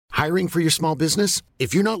Hiring for your small business?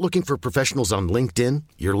 If you're not looking for professionals on LinkedIn,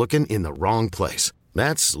 you're looking in the wrong place.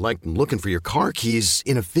 That's like looking for your car keys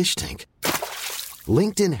in a fish tank.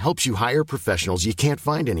 LinkedIn helps you hire professionals you can't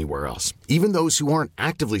find anywhere else, even those who aren't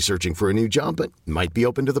actively searching for a new job but might be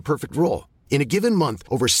open to the perfect role. In a given month,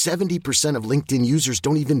 over 70% of LinkedIn users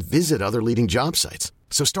don't even visit other leading job sites.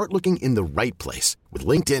 So start looking in the right place. With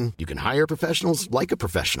LinkedIn, you can hire professionals like a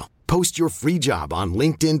professional. Post your free job on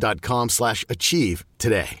linkedin.com/achieve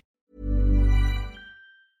today.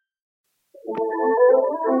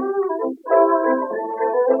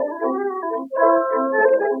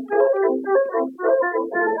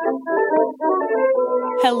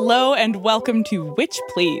 Hello and welcome to Witch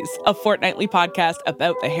Please, a fortnightly podcast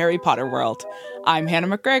about the Harry Potter world. I'm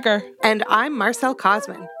Hannah McGregor. And I'm Marcelle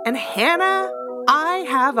Cosman. And Hannah, I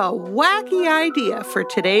have a wacky idea for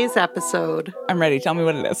today's episode. I'm ready. Tell me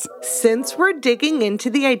what it is. Since we're digging into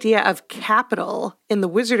the idea of capital in the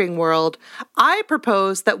wizarding world, I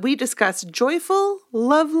propose that we discuss joyful,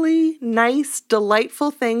 lovely, nice,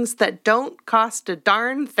 delightful things that don't cost a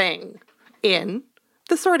darn thing in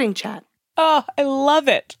the Sorting Chat. Oh, I love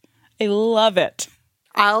it. I love it.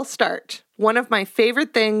 I'll start. One of my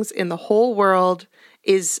favorite things in the whole world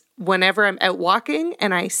is whenever I'm out walking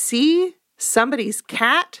and I see somebody's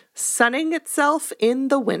cat sunning itself in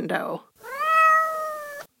the window.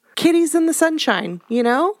 Kitties in the sunshine, you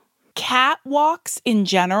know? Cat walks in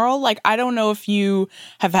general, like I don't know if you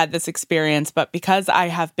have had this experience, but because I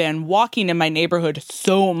have been walking in my neighborhood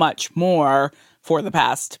so much more for the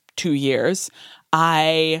past 2 years,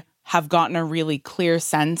 I have gotten a really clear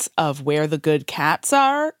sense of where the good cats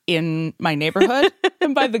are in my neighborhood.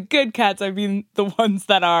 And by the good cats, I mean the ones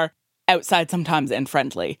that are outside sometimes and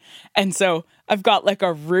friendly. And so I've got like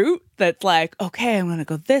a route that's like, okay, I'm going to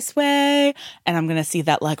go this way and I'm going to see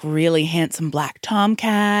that like really handsome black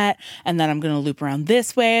tomcat. And then I'm going to loop around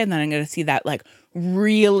this way. And then I'm going to see that like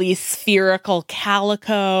really spherical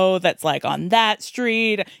calico that's like on that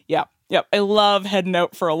street. Yep. I love heading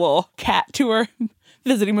out for a little cat tour.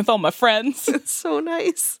 Visiting with all my friends. It's so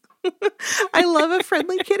nice. I love a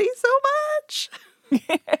friendly kitty so much.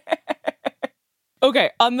 Okay,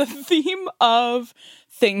 on the theme of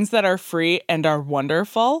things that are free and are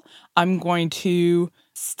wonderful, I'm going to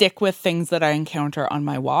stick with things that I encounter on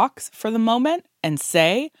my walks for the moment and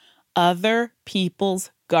say other people's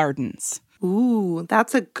gardens. Ooh,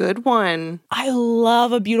 that's a good one. I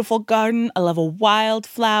love a beautiful garden. I love a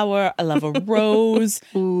wildflower. I love a rose.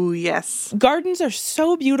 Ooh, yes. Gardens are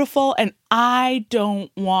so beautiful, and I don't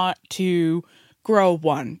want to grow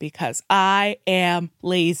one because I am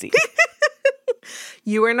lazy.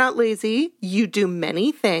 You are not lazy. You do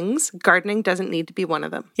many things. Gardening doesn't need to be one of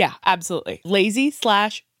them. Yeah, absolutely.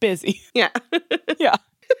 Lazy/busy. Yeah. Yeah.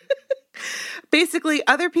 Basically,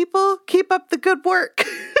 other people keep up the good work.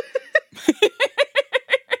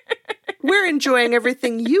 We're enjoying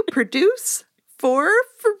everything you produce for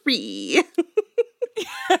free.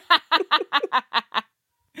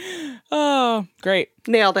 Oh, great.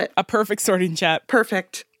 Nailed it. A perfect Sorting Chat.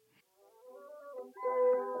 Perfect.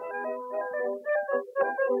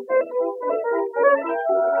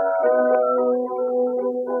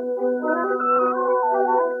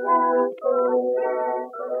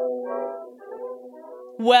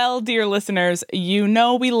 Well, dear listeners, you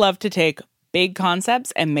know we love to take big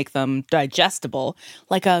concepts and make them digestible,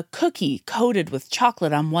 like a cookie coated with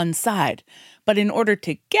chocolate on one side. But in order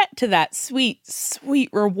to get to that sweet, sweet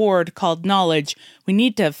reward called knowledge, we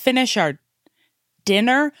need to finish our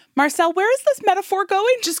dinner. Marcelle, where is this metaphor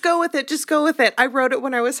going? Just go with it. Just go with it. I wrote it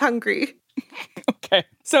when I was hungry. Okay.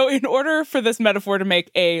 So in order for this metaphor to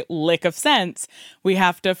make a lick of sense, we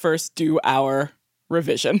have to first do our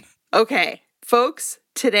revision. Okay, folks,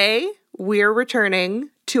 today we're returning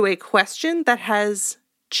to a question that has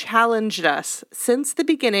challenged us since the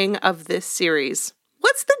beginning of this series.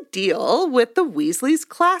 What's the deal with the Weasleys'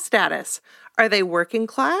 class status? Are they working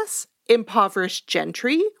class, impoverished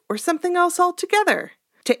gentry, or something else altogether?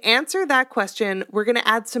 To answer that question, we're going to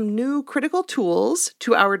add some new critical tools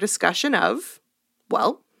to our discussion of,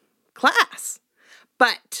 well, class.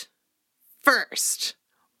 But first,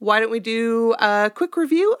 why don't we do a quick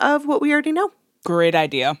review of what we already know? Great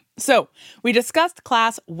idea. So, we discussed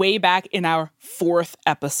class way back in our 4th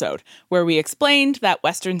episode, where we explained that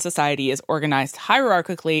Western society is organized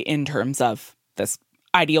hierarchically in terms of this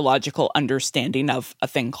ideological understanding of a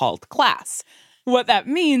thing called class. What that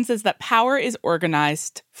means is that power is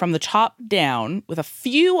organized from the top down, with a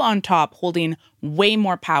few on top holding way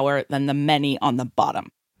more power than the many on the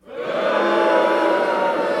bottom.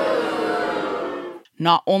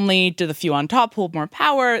 Not only do the few on top hold more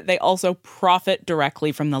power, they also profit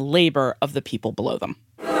directly from the labor of the people below them.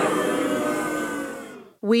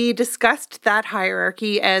 We discussed that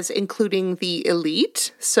hierarchy as including the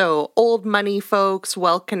elite, so old money folks,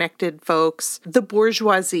 well-connected folks, the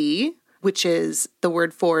bourgeoisie, which is the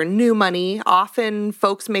word for new money, often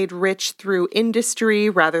folks made rich through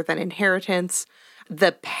industry rather than inheritance,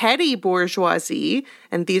 the petty bourgeoisie,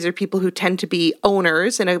 and these are people who tend to be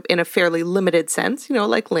owners in a fairly limited sense,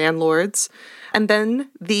 like landlords, and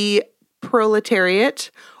then the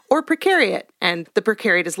proletariat, or precariat, and the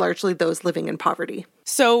precariat is largely those living in poverty.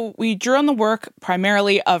 So we drew on the work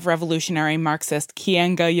primarily of revolutionary Marxist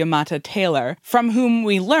Keeanga-Yamahtta Taylor, from whom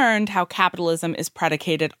we learned how capitalism is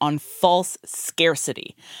predicated on false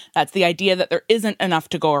scarcity. That's the idea that there isn't enough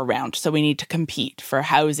to go around, so we need to compete for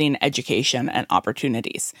housing, education, and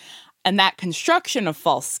opportunities. And that construction of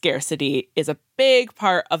false scarcity is a big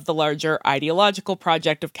part of the larger ideological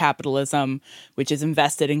project of capitalism, which is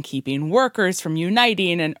invested in keeping workers from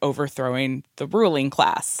uniting and overthrowing the ruling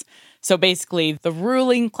class. So basically, the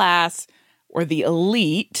ruling class or the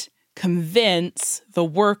elite convince the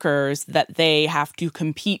workers that they have to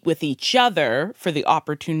compete with each other for the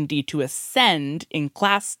opportunity to ascend in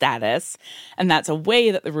class status. And that's a way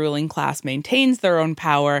that the ruling class maintains their own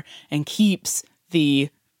power and keeps the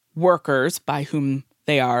workers, by whom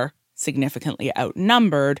they are significantly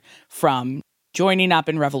outnumbered, from joining up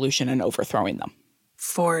in revolution and overthrowing them.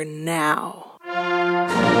 For now.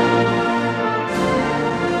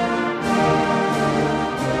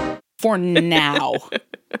 For now.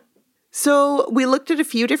 So we looked at a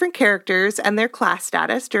few different characters and their class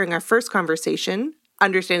status during our first conversation,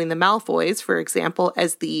 understanding the Malfoys, for example,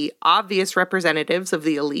 as the obvious representatives of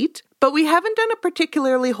the elite. But we haven't done a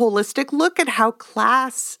particularly holistic look at how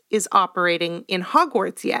class is operating in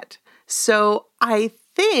Hogwarts yet. So I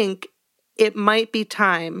think it might be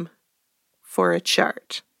time for a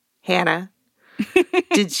chart. Hannah,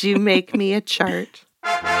 did you make me a chart?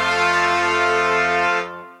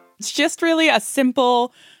 It's just really a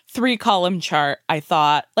simple 3-column chart. I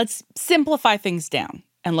thought, let's simplify things down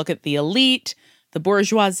and look at the elite, the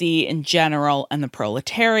bourgeoisie in general, and the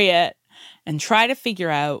proletariat, and try to figure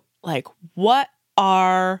out, what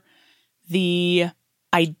are the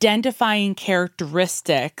identifying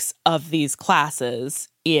characteristics of these classes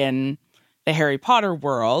in the Harry Potter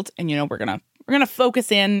world. And, we're gonna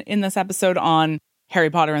focus in this episode on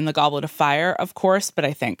Harry Potter and the Goblet of Fire, of course, but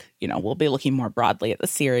I think, we'll be looking more broadly at the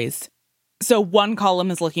series. So one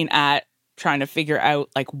column is looking at trying to figure out,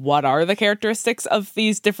 what are the characteristics of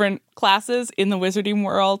these different classes in the wizarding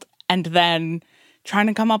world, and then trying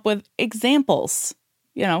to come up with examples,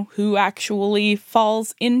 who actually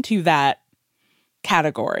falls into that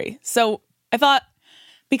category. So I thought,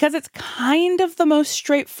 because it's kind of the most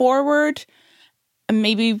straightforward,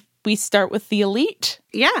 maybe we start with the elite.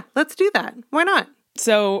 Yeah, let's do that. Why not?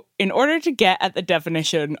 So in order to get at the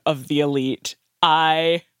definition of the elite,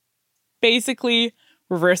 I basically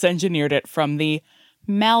reverse engineered it from the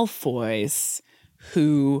Malfoys,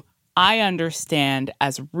 who I understand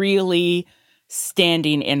as really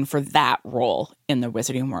standing in for that role in the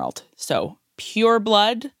wizarding world. So pure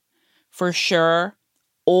blood, for sure,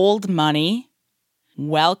 old money,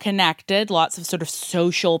 well-connected, lots of sort of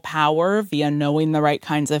social power via knowing the right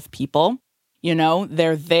kinds of people.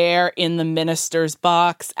 They're there in the minister's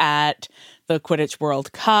box at the Quidditch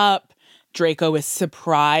World Cup. Draco is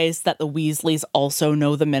surprised that the Weasleys also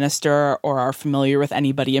know the minister or are familiar with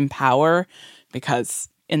anybody in power, because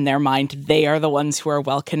in their mind, they are the ones who are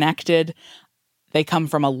well-connected. They come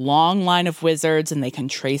from a long line of wizards, and they can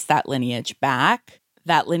trace that lineage back.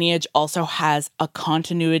 That lineage also has a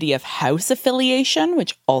continuity of house affiliation,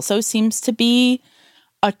 which also seems to be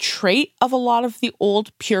a trait of a lot of the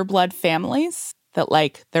old pureblood families. That,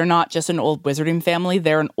 they're not just an old wizarding family,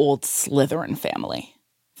 they're an old Slytherin family.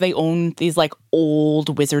 They own these,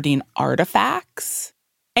 old wizarding artifacts.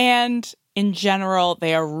 And in general,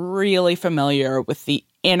 they are really familiar with the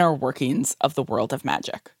inner workings of the world of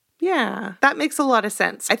magic. Yeah, that makes a lot of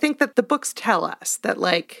sense. I think that the books tell us that,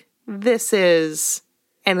 this is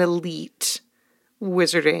an elite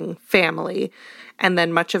wizarding family. And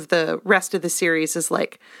then much of the rest of the series is,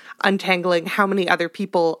 untangling how many other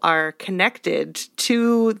people are connected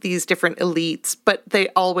to these different elites, but they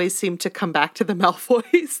always seem to come back to the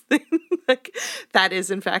Malfoys thing. That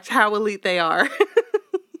is, in fact, how elite they are.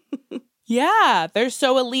 Yeah, they're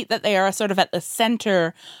so elite that they are sort of at the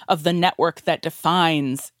center of the network that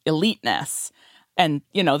defines eliteness. And,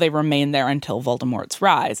 they remain there until Voldemort's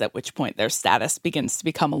rise, at which point their status begins to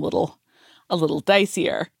become a little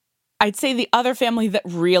dicier. I'd say the other family that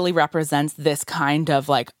really represents this kind of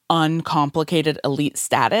uncomplicated elite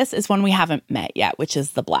status is one we haven't met yet, which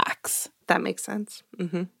is the Blacks. That makes sense.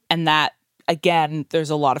 Mm-hmm. And that, again, there's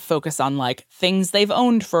a lot of focus on like things they've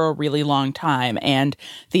owned for a really long time and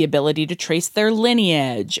the ability to trace their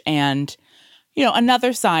lineage. And, you know,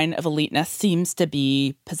 another sign of eliteness seems to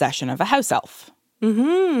be possession of a house elf.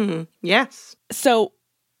 Mm-hmm. Yes. So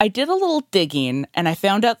I did a little digging and I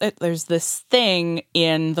found out that there's this thing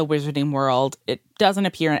in the wizarding world. It doesn't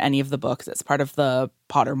appear in any of the books. It's part of the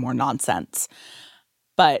Pottermore nonsense.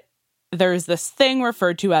 But there's this thing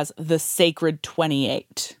referred to as the Sacred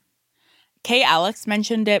 28. Kay Alex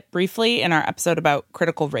mentioned it briefly in our episode about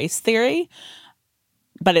critical race theory,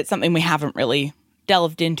 but it's something we haven't really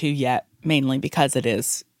delved into yet, mainly because it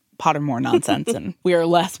is Pottermore nonsense and we are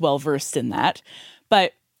less well-versed in that.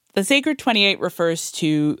 But the Sacred 28 refers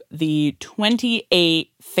to the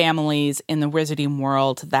 28 families in the wizarding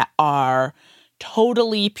world that are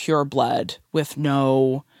totally pure blood with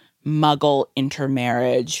no Muggle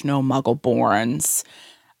intermarriage, no Muggle-borns.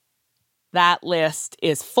 That list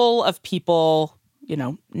is full of people, you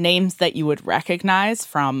know, names that you would recognize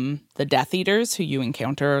from the Death Eaters who you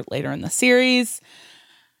encounter later in the series.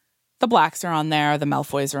 The Blacks are on there, the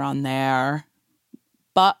Malfoys are on there.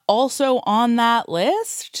 But also on that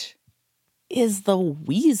list is the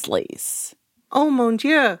Weasleys. Oh, mon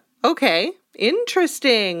Dieu. Okay,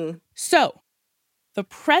 interesting. So, the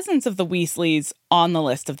presence of the Weasleys on the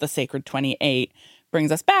list of the Sacred 28 brings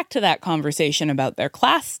us back to that conversation about their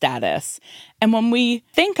class status. And when we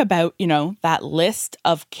think about, you know, that list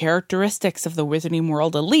of characteristics of the Wizarding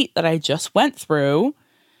World elite that I just went through,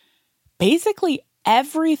 basically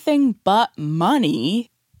everything but money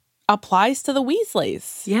applies to the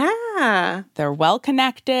Weasleys. Yeah. They're well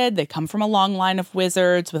connected. They come from a long line of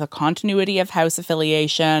wizards with a continuity of house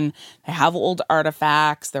affiliation. They have old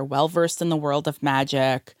artifacts. They're well versed in the world of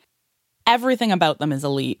magic. Everything about them is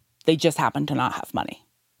elite. They just happen to not have money.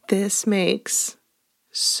 This makes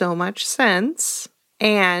so much sense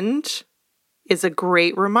and is a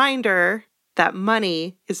great reminder that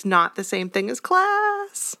money is not the same thing as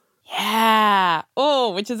class. Yeah.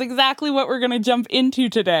 Oh, which is exactly what we're going to jump into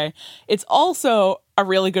today. It's also a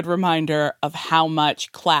really good reminder of how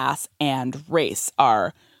much class and race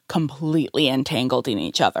are completely entangled in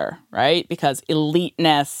each other, right? Because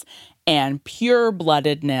eliteness and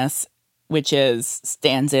pure-bloodedness, which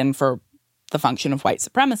stands in for the function of white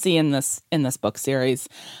supremacy in this book series,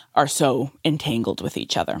 are so entangled with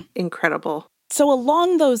each other. Incredible. So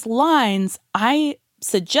along those lines, I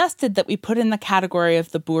suggested that we put in the category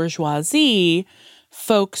of the bourgeoisie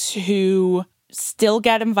folks who still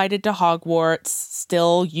get invited to Hogwarts,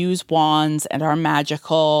 still use wands and are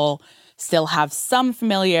magical, still have some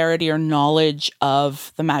familiarity or knowledge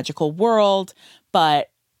of the magical world, but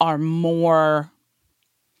are more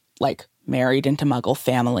like married into Muggle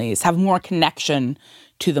families, have more connection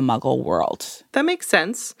to the Muggle world. That makes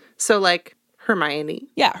sense. So like Hermione.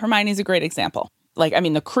 Yeah, Hermione's a great example. Like, I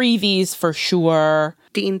mean, the Creevies for sure.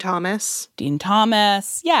 Dean Thomas.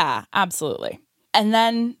 Yeah, absolutely. And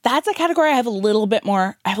then that's a category I have a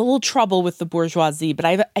little trouble with the bourgeoisie, but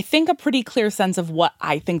I think a pretty clear sense of what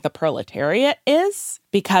I think the proletariat is,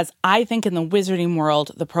 because I think in the wizarding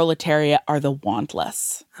world, the proletariat are the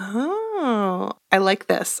wandless. Oh, I like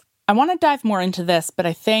this. I want to dive more into this, but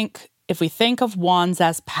I think if we think of wands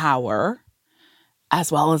as power, as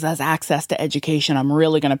well as access to education, I'm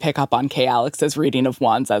really going to pick up on Kay Alex's reading of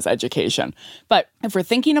wands as education. But if we're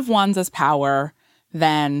thinking of wands as power,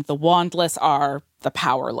 then the wandless are the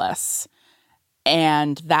powerless.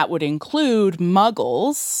 And that would include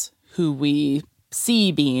muggles, who we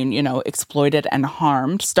see being, you know, exploited and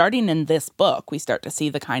harmed. Starting in this book, we start to see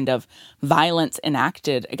the kind of violence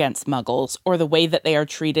enacted against muggles, or the way that they are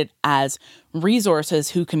treated as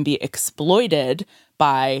resources who can be exploited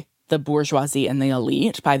by the bourgeoisie and the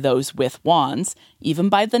elite, by those with wands, even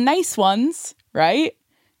by the nice ones, right?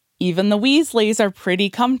 Even the Weasleys are pretty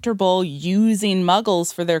comfortable using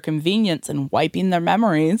muggles for their convenience and wiping their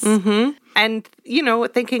memories. Mm-hmm. And, you know,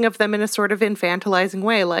 thinking of them in a sort of infantilizing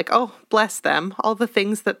way, like, oh, bless them, all the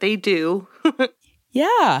things that they do.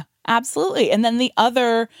 Yeah, absolutely. And then the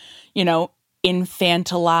other, you know,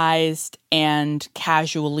 infantilized and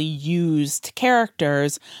casually used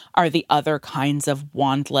characters are the other kinds of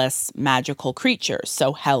wandless magical creatures.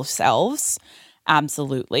 So house elves,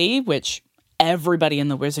 absolutely, which everybody in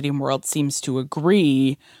the wizarding world seems to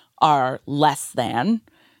agree are less than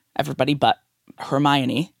everybody but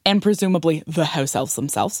Hermione, and presumably the house elves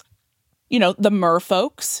themselves. You know, the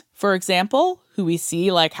merfolks, for example, who we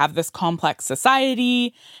see like have this complex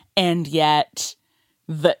society, and yet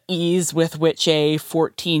the ease with which a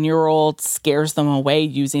 14-year-old scares them away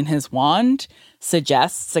using his wand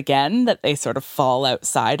suggests, again, that they sort of fall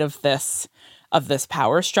outside of this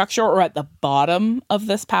power structure, or at the bottom of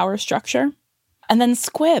this power structure. And then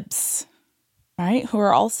squibs, right? Who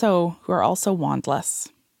are also wandless.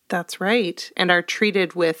 That's right. And are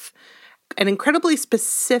treated with an incredibly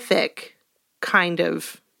specific kind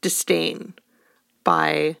of disdain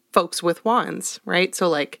by folks with wands, right? So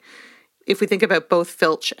like if we think about both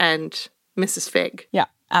Filch and Mrs. Fig. Yeah,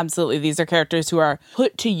 absolutely. These are characters who are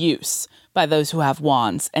put to use by those who have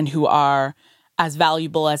wands and who are as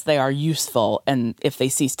valuable as they are useful. And if they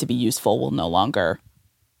cease to be useful, will no longer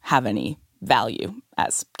have any value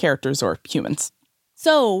as characters or humans.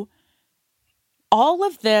 So all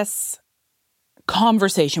of this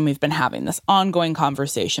conversation we've been having, this ongoing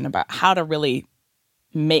conversation about how to really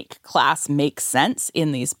make class make sense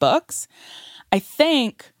in these books, I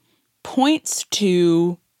think points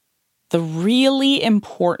to the really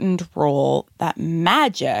important role that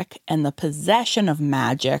magic and the possession of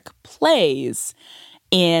magic plays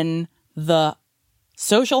in the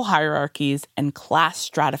social hierarchies and class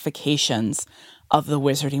stratifications of the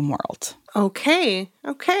wizarding world. Okay.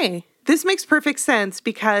 This makes perfect sense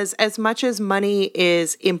because as much as money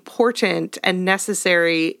is important and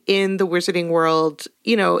necessary in the wizarding world,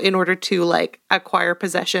 you know, in order to like acquire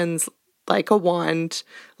possessions like a wand,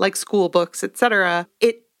 like school books, etc.,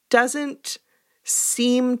 it doesn't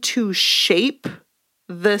seem to shape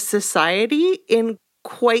the society in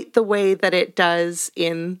quite the way that it does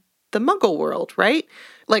in the Muggle world, right?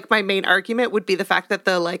 Like my main argument would be the fact that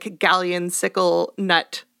the like galleon sickle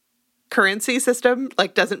nut currency system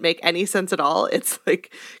like doesn't make any sense at all. It's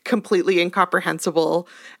like completely incomprehensible.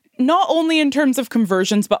 Not only in terms of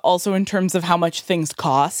conversions, but also in terms of how much things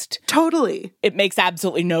cost. Totally. It makes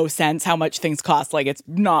absolutely no sense how much things cost. Like, it's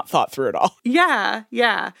not thought through at all.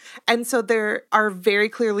 Yeah. And so there are very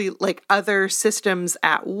clearly like other systems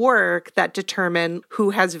at work that determine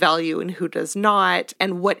who has value and who does not,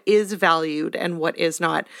 and what is valued and what is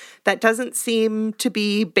not. That doesn't seem to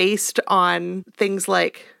be based on things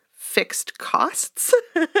like fixed costs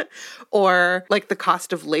or like the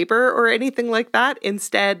cost of labor or anything like that.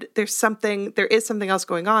 Instead, there is something else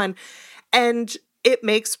going on. And it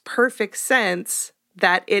makes perfect sense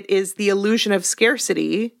that it is the illusion of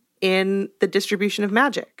scarcity in the distribution of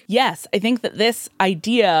magic. Yes, I think that this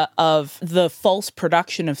idea of the false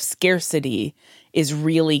production of scarcity is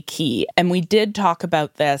really key. And we did talk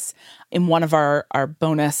about this in one of our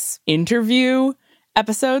bonus interview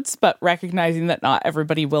episodes, but recognizing that not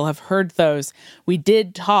everybody will have heard those, we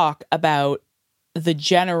did talk about the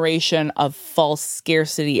generation of false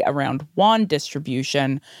scarcity around wand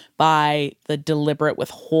distribution by the deliberate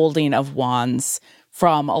withholding of wands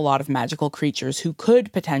from a lot of magical creatures who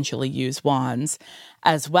could potentially use wands,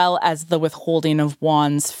 as well as the withholding of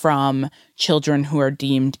wands from children who are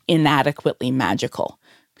deemed inadequately magical.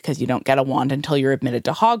 Because you don't get a wand until you're admitted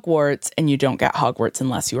to Hogwarts, and you don't get Hogwarts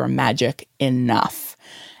unless you are magic enough.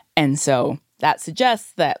 And so that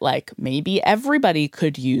suggests that, like, maybe everybody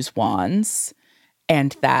could use wands,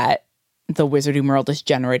 and that the wizarding world is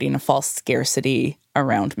generating a false scarcity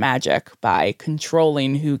around magic by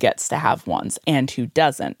controlling who gets to have wands and who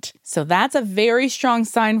doesn't. So that's a very strong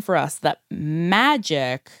sign for us that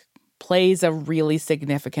magic plays a really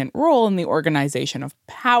significant role in the organization of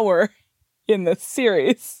power in this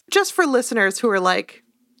series. Just for listeners who are like,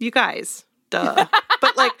 you guys, duh.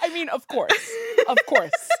 But like, I mean, of course.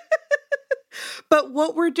 But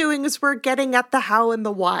what we're doing is we're getting at the how and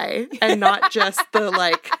the why, and not just the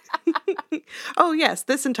like, oh yes,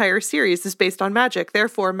 this entire series is based on magic,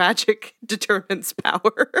 therefore magic determines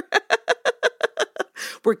power.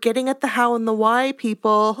 We're getting at the how and the why,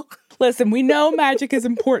 people. Listen, we know magic is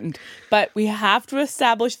important, but we have to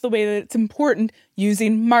establish the way that it's important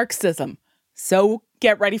using Marxism. So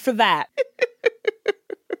get ready for that.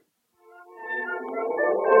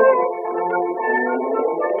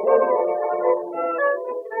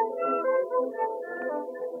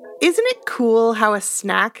 Isn't it cool how a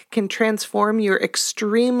snack can transform your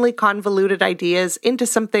extremely convoluted ideas into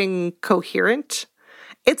something coherent?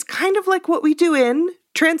 It's kind of like what we do in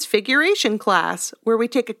Transfiguration class, where we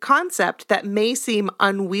take a concept that may seem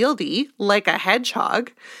unwieldy, like a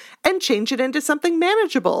hedgehog, and change it into something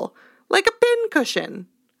manageable, like a pincushion.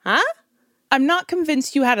 Huh? I'm not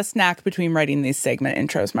convinced you had a snack between writing these segment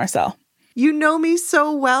intros, Marcel. You know me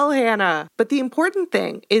so well, Hannah. But the important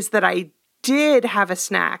thing is that I did have a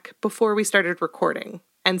snack before we started recording.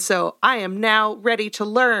 And so I am now ready to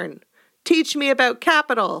learn. Teach me about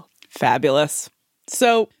capital. Fabulous.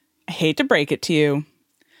 So, I hate to break it to you,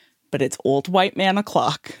 but it's Old White Man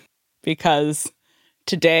O'Clock, because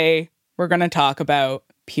today we're going to talk about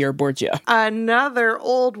Pierre Bourdieu. Another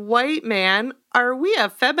old white man. Are we a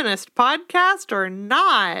feminist podcast or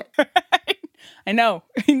not? I know.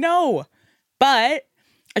 But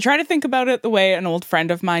I try to think about it the way an old friend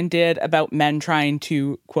of mine did about men trying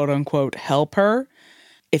to, quote unquote, help her.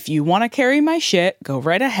 If you want to carry my shit, go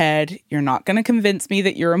right ahead. You're not going to convince me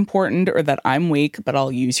that you're important or that I'm weak, but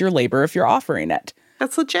I'll use your labor if you're offering it.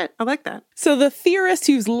 That's legit. I like that. So the theorist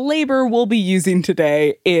whose labor we'll be using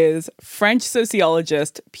today is French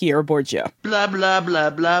sociologist Pierre Bourdieu. Blah, blah, blah,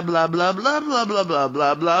 blah, blah, blah, blah, blah, blah, blah,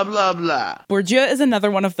 blah, blah, blah, blah. Bourdieu is another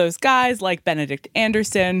one of those guys like Benedict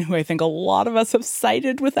Anderson, who I think a lot of us have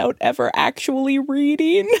cited without ever actually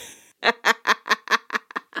reading.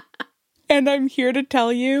 And I'm here to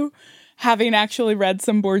tell you, having actually read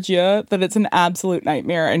some Bourdieu, that it's an absolute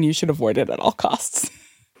nightmare and you should avoid it at all costs.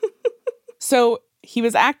 So he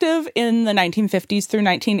was active in the 1950s through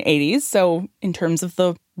 1980s, so in terms of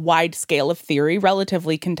the wide scale of theory,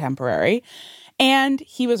 relatively contemporary. And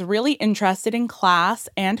he was really interested in class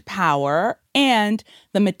and power and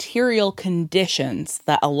the material conditions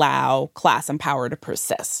that allow class and power to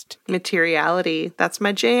persist. Materiality. That's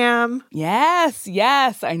my jam. Yes,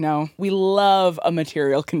 I know. We love a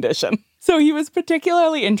material condition. So he was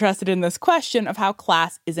particularly interested in this question of how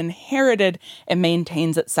class is inherited and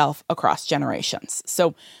maintains itself across generations.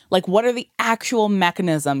 So, what are the actual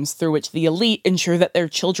mechanisms through which the elite ensure that their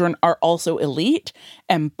children are also elite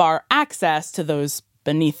and bar access to those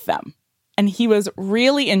beneath them? And he was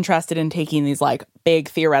really interested in taking these big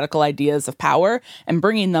theoretical ideas of power and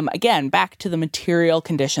bringing them, again, back to the material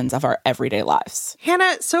conditions of our everyday lives.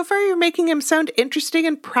 Hannah, so far you're making him sound interesting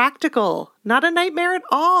and practical. Not a nightmare at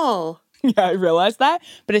all. Yeah, I realize that,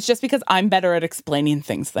 but it's just because I'm better at explaining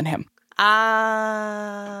things than him.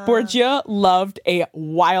 Bourdieu loved a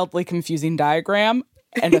wildly confusing diagram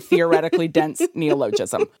and a theoretically dense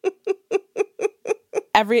neologism.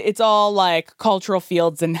 It's all cultural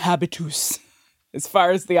fields and habitus, as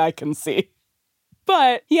far as the eye can see.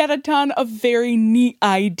 But he had a ton of very neat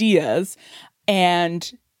ideas,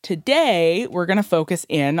 and today we're going to focus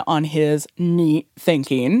in on his neat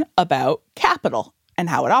thinking about capital and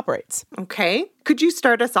how it operates. Okay. Could you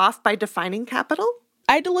start us off by defining capital?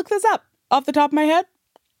 I had to look this up off the top of my head.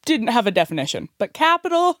 Didn't have a definition, but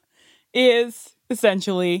capital is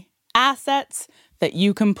essentially assets that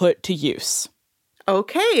you can put to use.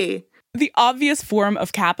 Okay. The obvious form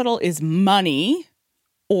of capital is money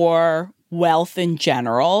or wealth in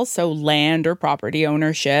general, so land or property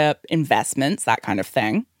ownership, investments, that kind of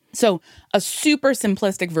thing. So a super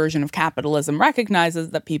simplistic version of capitalism recognizes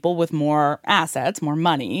that people with more assets, more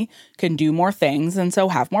money, can do more things and so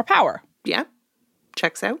have more power. Yeah,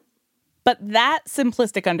 checks out. But that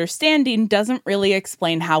simplistic understanding doesn't really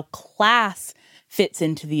explain how class fits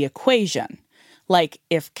into the equation.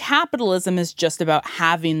 If capitalism is just about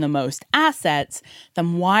having the most assets,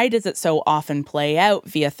 then why does it so often play out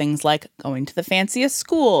via things like going to the fanciest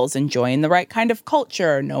schools, enjoying the right kind of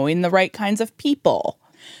culture, knowing the right kinds of people?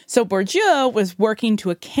 So Bourdieu was working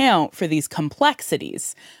to account for these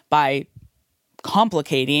complexities by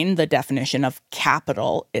complicating the definition of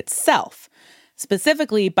capital itself,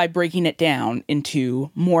 specifically by breaking it down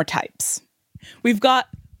into more types. We've got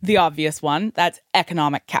the obvious one, that's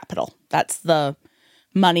economic capital. That's the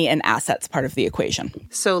money and assets part of the equation.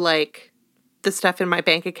 So the stuff in my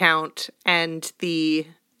bank account and the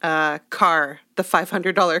car, the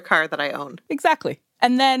 $500 car that I own. Exactly.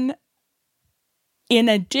 And then in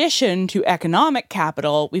addition to economic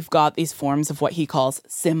capital, we've got these forms of what he calls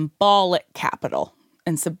symbolic capital.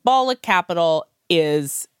 And symbolic capital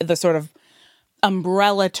is the sort of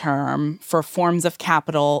umbrella term for forms of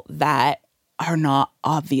capital that are not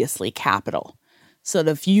obviously capital. So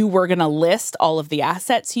that if you were going to list all of the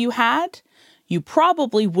assets you had, you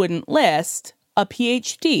probably wouldn't list a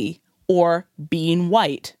PhD or being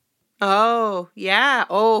white. Oh, yeah.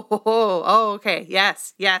 Oh, okay.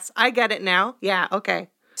 Yes. I get it now. Yeah, okay.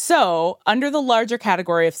 So, under the larger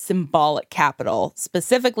category of symbolic capital,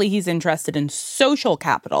 specifically, he's interested in social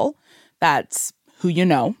capital. That's who you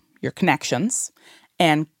know, your connections,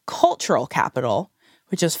 and cultural capital,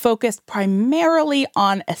 which is focused primarily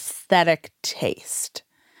on aesthetic taste.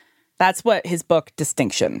 That's what his book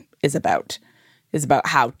Distinction is about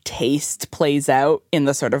how taste plays out in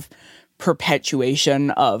the sort of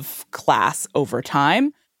perpetuation of class over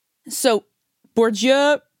time. So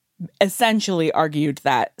Bourdieu essentially argued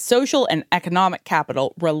that social and economic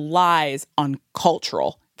capital relies on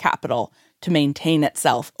cultural capital to maintain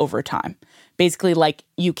itself over time. Basically,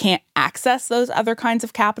 you can't access those other kinds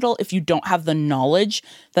of capital if you don't have the knowledge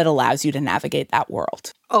that allows you to navigate that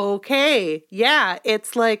world. Okay. Yeah,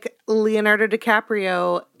 it's like Leonardo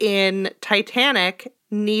DiCaprio in Titanic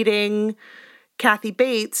needing Kathy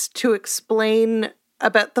Bates to explain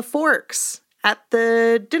about the forks at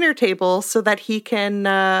the dinner table so that he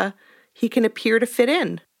can he can appear to fit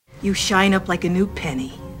in. You shine up like a new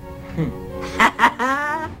penny.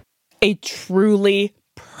 A truly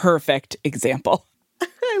perfect example.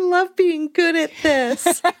 I love being good at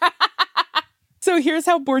this. So here's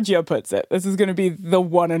how Borgia puts it. This is going to be the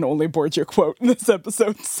one and only Borgia quote in this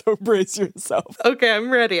episode, so brace yourself. Okay,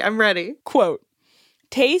 I'm ready. Quote,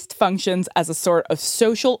 taste functions as a sort of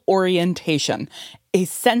social orientation, a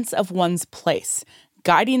sense of one's place,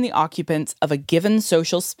 guiding the occupants of a given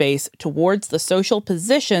social space towards the social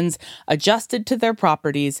positions adjusted to their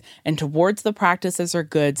properties and towards the practices or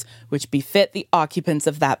goods which befit the occupants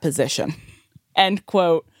of that position. End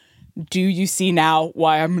quote. Do you see now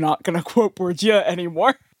why I'm not going to quote Borgia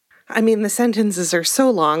anymore? I mean, the sentences are so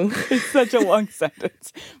long. It's such a long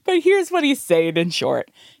sentence. But here's what he's saying in short.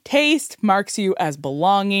 Taste marks you as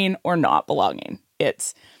belonging or not belonging.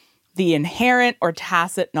 It's the inherent or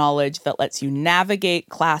tacit knowledge that lets you navigate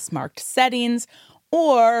class-marked settings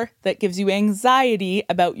or that gives you anxiety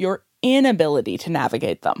about your inability to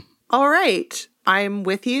navigate them. All right, I'm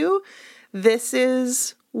with you. This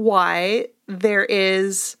is why there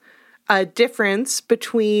is a difference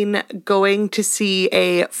between going to see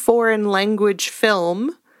a foreign language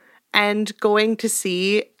film and going to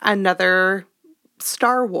see another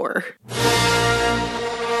Star Wars.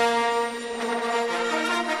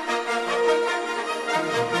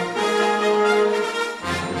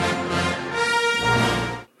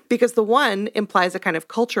 Because the one implies a kind of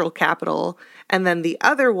cultural capital, and then the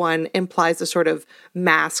other one implies a sort of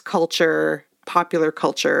mass culture, popular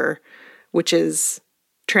culture, which is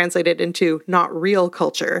translated into not real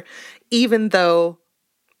culture, even though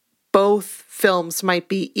both films might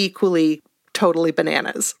be equally totally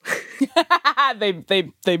bananas.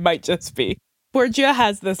 They might just be. Borgia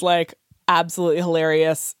has this like absolutely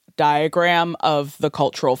hilarious diagram of the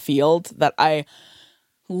cultural field that I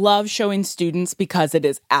love showing students because it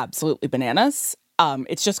is absolutely bananas.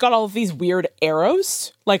 It's just got all of these weird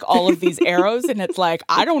arrows, like all of these arrows. And it's like,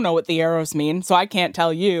 I don't know what the arrows mean, so I can't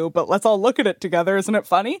tell you, but let's all look at it together. Isn't it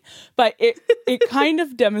funny? But it kind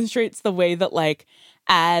of demonstrates the way that like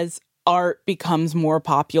as art becomes more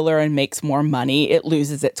popular and makes more money, it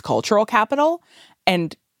loses its cultural capital.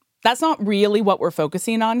 And that's not really what we're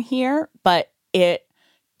focusing on here, but it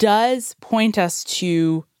does point us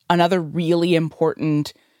to another really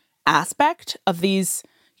important aspect of these,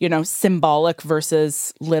 you know, symbolic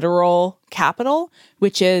versus literal capital,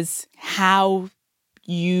 which is how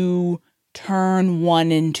you turn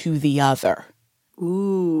one into the other.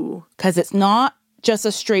 Ooh. Because it's not just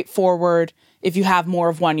a straightforward, if you have more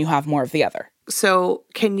of one, you have more of the other. So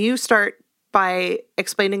can you start by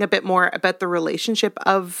explaining a bit more about the relationship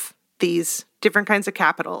of these different kinds of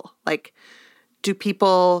capital? Like, do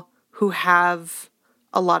people who have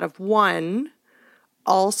a lot of one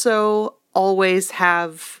also always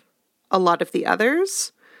have a lot of the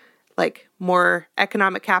others? Like, more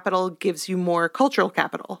economic capital gives you more cultural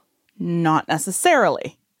capital? Not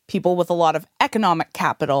necessarily. People with a lot of economic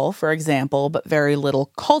capital, for example, but very little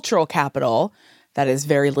cultural capital, that is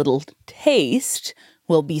very little taste,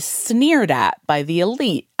 will be sneered at by the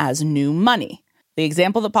elite as new money. The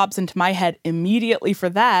example that pops into my head immediately for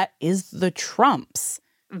that is the Trumps.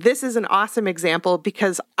 This is an awesome example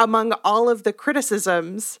because among all of the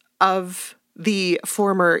criticisms of the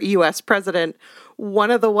former US president,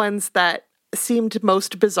 one of the ones that seemed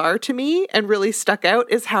most bizarre to me and really stuck out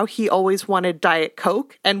is how he always wanted Diet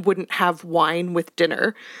Coke and wouldn't have wine with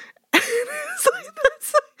dinner.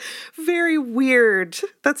 That's very weird.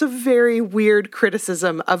 That's a very weird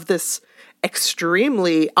criticism of this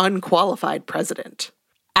extremely unqualified president.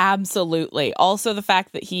 Absolutely. Also, the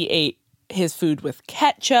fact that he ate his food with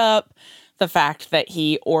ketchup, the fact that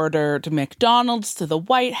he ordered McDonald's to the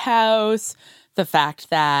White House, the fact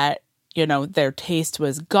that, you know, their taste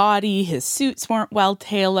was gaudy, his suits weren't well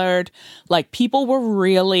tailored. Like, people were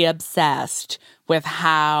really obsessed with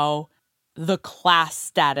how the class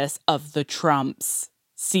status of the Trumps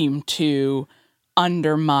seemed to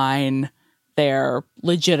undermine their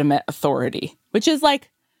legitimate authority, which is like,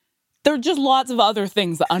 there are just lots of other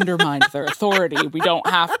things that undermine their authority. We don't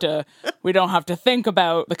have to think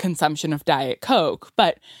about the consumption of Diet Coke,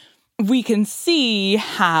 but we can see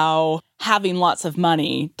how having lots of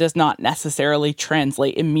money does not necessarily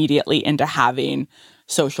translate immediately into having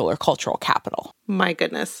social or cultural capital. My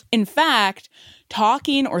goodness. In fact,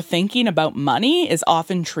 talking or thinking about money is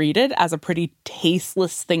often treated as a pretty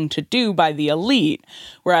tasteless thing to do by the elite,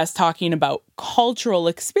 whereas talking about cultural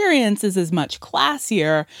experiences is much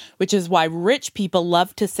classier, which is why rich people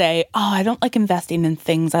love to say, oh, I don't like investing in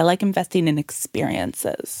things. I like investing in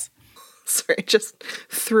experiences. Sorry, I just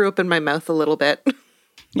threw up in my mouth a little bit.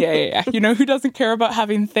 Yeah. You know who doesn't care about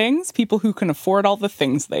having things? People who can afford all the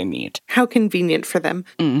things they need. How convenient for them.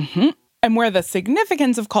 And where the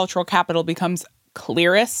significance of cultural capital becomes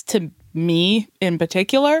clearest to me in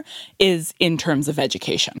particular is in terms of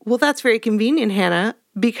education. Well, that's very convenient, Hannah,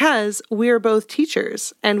 because we're both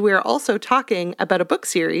teachers and we're also talking about a book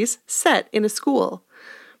series set in a school.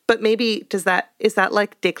 But maybe is that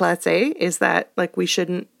like déclassé? Is that like we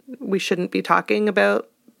shouldn't be talking about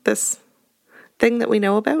this thing that we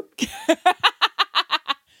know about?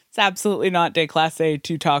 It's absolutely not déclassé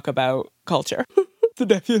to talk about culture. The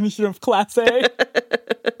definition of class A,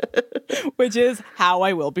 which is how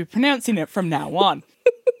I will be pronouncing it from now on.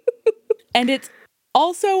 And it's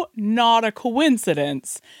also not a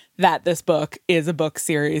coincidence that this book is a book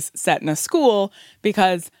series set in a school,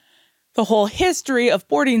 because the whole history of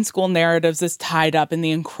boarding school narratives is tied up in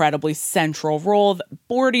the incredibly central role that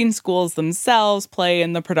boarding schools themselves play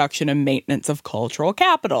in the production and maintenance of cultural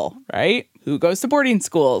capital, right? Who goes to boarding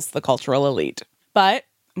schools? The cultural elite. But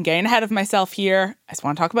I'm getting ahead of myself here. I just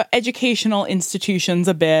want to talk about educational institutions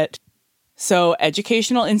a bit. So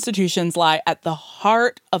educational institutions lie at the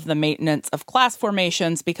heart of the maintenance of class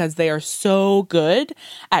formations because they are so good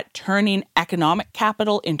at turning economic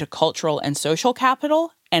capital into cultural and social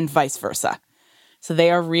capital, and vice versa. So they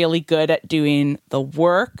are really good at doing the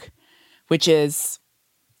work, which is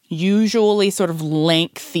usually sort of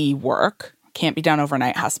lengthy work. Can't be done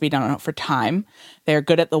overnight, has to be done over time. They're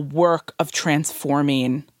good at the work of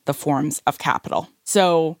transforming the forms of capital.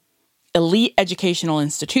 So elite educational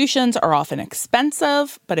institutions are often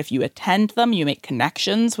expensive, but if you attend them, you make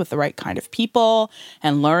connections with the right kind of people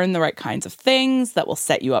and learn the right kinds of things that will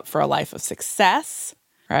set you up for a life of success,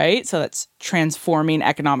 right? So that's transforming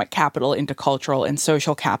economic capital into cultural and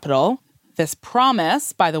social capital. This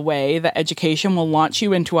promise, by the way, that education will launch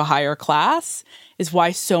you into a higher class is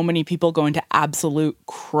why so many people go into absolute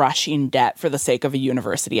crushing debt for the sake of a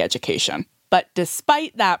university education. But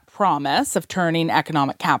despite that promise of turning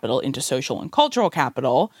economic capital into social and cultural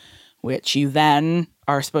capital, which you then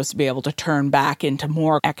are supposed to be able to turn back into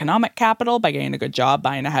more economic capital by getting a good job,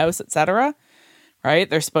 buying a house, etc., right?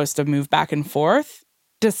 They're supposed to move back and forth.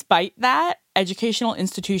 Despite that, educational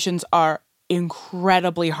institutions are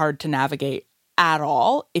incredibly hard to navigate at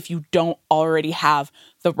all if you don't already have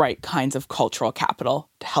the right kinds of cultural capital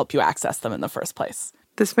to help you access them in the first place.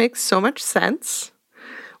 This makes so much sense.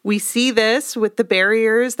 We see this with the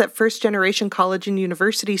barriers that first-generation college and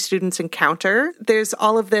university students encounter. There's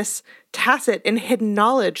all of this tacit and hidden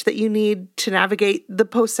knowledge that you need to navigate the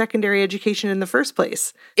post-secondary education in the first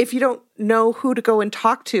place. If you don't know who to go and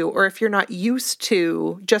talk to, or if you're not used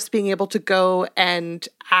to just being able to go and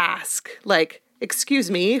ask, like, excuse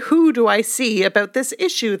me, who do I see about this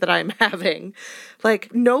issue that I'm having?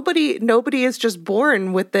 Like, nobody is just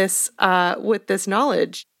born with this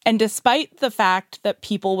knowledge. And despite the fact that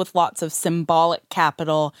people with lots of symbolic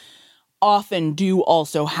capital often do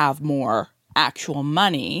also have more actual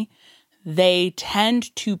money, they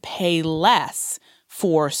tend to pay less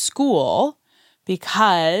for school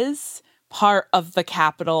because part of the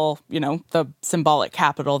capital, the symbolic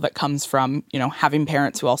capital that comes from, having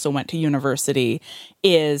parents who also went to university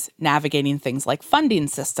is navigating things like funding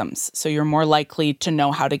systems. So you're more likely to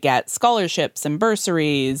know how to get scholarships and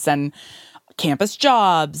bursaries and campus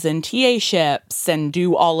jobs and TA-ships and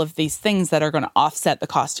do all of these things that are going to offset the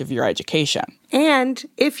cost of your education. And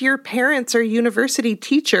if your parents are university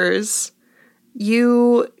teachers,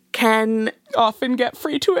 you can often get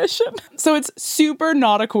free tuition. So it's super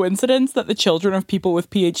not a coincidence that the children of people with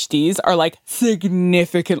PhDs are like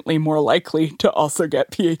significantly more likely to also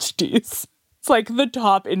get PhDs. It's like the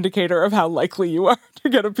top indicator of how likely you are to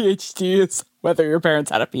get a PhD is whether your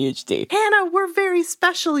parents had a PhD. Hannah, we're very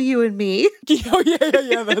special, you and me. Oh,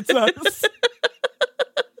 yeah, that's us.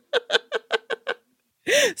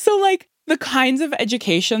 So, like, the kinds of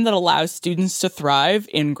education that allows students to thrive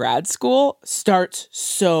in grad school starts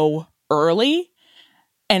so early,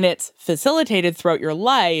 and it's facilitated throughout your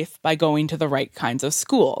life by going to the right kinds of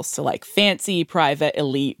schools. So, like, fancy, private,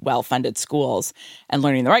 elite, well-funded schools, and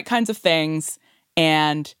learning the right kinds of things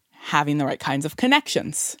and having the right kinds of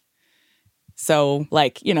connections. So,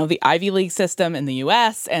 like, the Ivy League system in the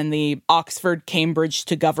US and the Oxford-Cambridge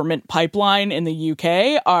to government pipeline in the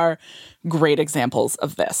UK are great examples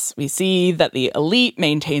of this. We see that the elite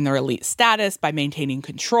maintain their elite status by maintaining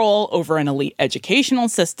control over an elite educational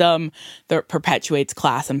system that perpetuates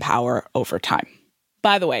class and power over time.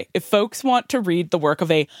 By the way, if folks want to read the work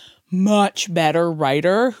of a much better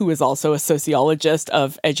writer who is also a sociologist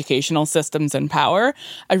of educational systems and power,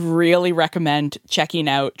 I really recommend checking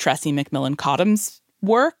out Tressie McMillan Cottom's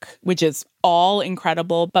work, which is all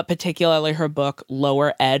incredible, but particularly her book,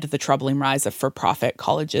 Lower Ed, The Troubling Rise of For-Profit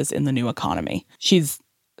Colleges in the New Economy. She's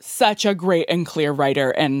such a great and clear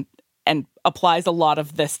writer and applies a lot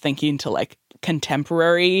of this thinking to like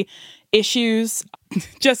contemporary issues.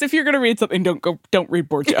 Just if you're going to read something, don't read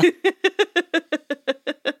Borgia.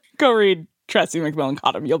 Go read Tressie McMillan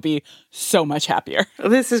Cottom. You'll be so much happier.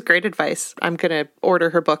 This is great advice. I'm going to order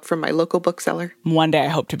her book from my local bookseller. One day I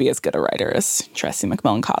hope to be as good a writer as Tressie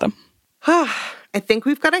McMillan Cottom. I think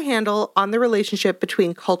we've got a handle on the relationship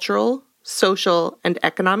between cultural, social, and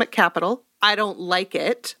economic capital. I don't like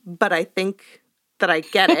it, but I think that I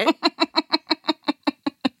get it.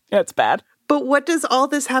 It's bad. But what does all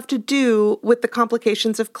this have to do with the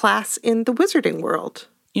complications of class in the wizarding world?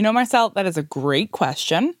 You know, Marcel, that is a great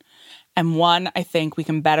question. And one I think we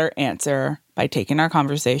can better answer by taking our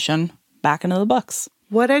conversation back into the books.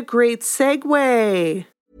 What a great segue.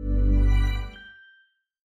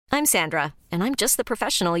 I'm Sandra, and I'm just the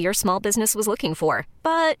professional your small business was looking for.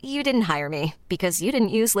 But you didn't hire me because you didn't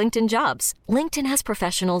use LinkedIn Jobs. LinkedIn has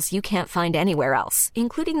professionals you can't find anywhere else,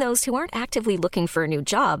 including those who aren't actively looking for a new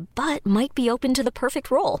job, but might be open to the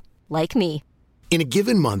perfect role, like me. In a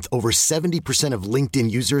given month, over 70% of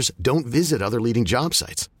LinkedIn users don't visit other leading job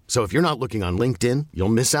sites. So if you're not looking on LinkedIn, you'll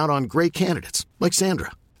miss out on great candidates like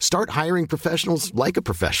Sandra. Start hiring professionals like a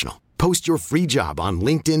professional. Post your free job on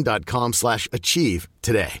linkedin.com/achieve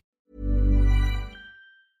today.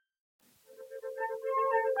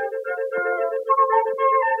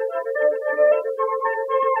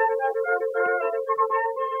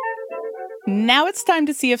 Now it's time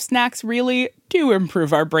to see if snacks really do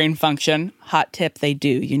improve our brain function. Hot tip, they do.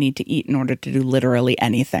 You need to eat in order to do literally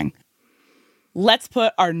anything. Let's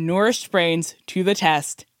put our nourished brains to the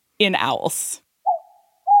test in owls.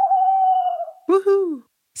 Woohoo!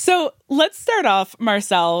 So let's start off,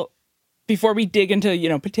 Marcel, before we dig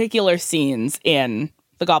into, particular scenes in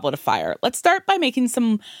The Goblet of Fire. Let's start by making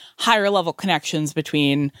some higher level connections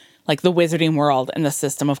between like the wizarding world and the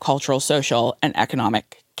system of cultural, social, and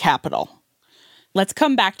economic capital. Let's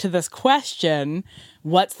come back to this question.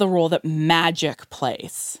 What's the role that magic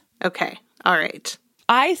plays? Okay. All right.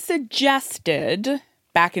 I suggested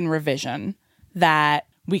back in revision that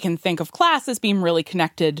we can think of class as being really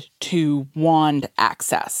connected to wand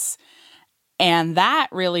access. And that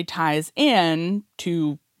really ties in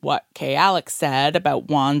to what Kay Alex said about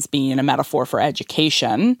wands being a metaphor for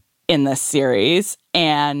education in this series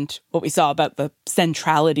and what we saw about the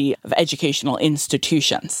centrality of educational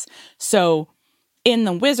institutions. So in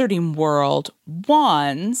the wizarding world,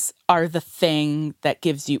 wands are the thing that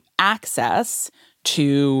gives you access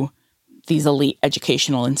to these elite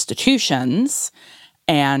educational institutions.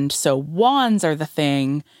 And so wands are the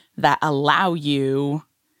thing that allow you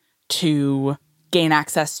to gain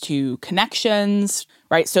access to connections,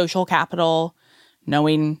 right? Social capital,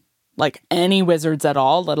 knowing like any wizards at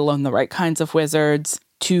all, let alone the right kinds of wizards,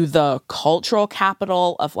 to the cultural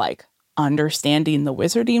capital of like understanding the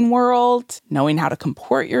wizarding world, knowing how to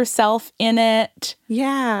comport yourself in it.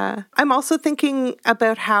 Yeah. I'm also thinking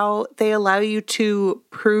about how they allow you to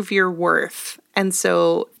prove your worth. And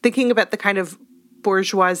so thinking about the kind of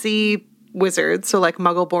bourgeoisie wizards, so like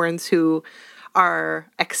Muggleborns who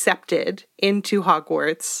are accepted into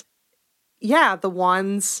Hogwarts. Yeah, the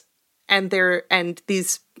wands and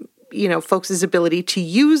these, folks' ability to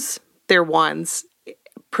use their wands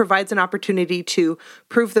provides an opportunity to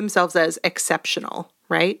prove themselves as exceptional,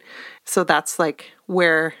 right? So that's like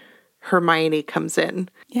where Hermione comes in.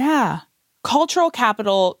 Yeah. Cultural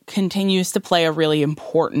capital continues to play a really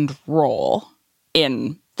important role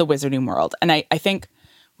in the wizarding world. And I think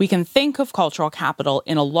we can think of cultural capital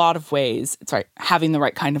in a lot of ways. It's right, having the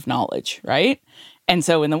right kind of knowledge, right? And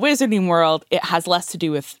so in the wizarding world, it has less to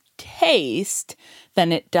do with taste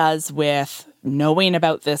than it does with knowing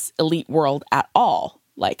about this elite world at all.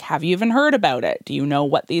 Like, have you even heard about it? Do you know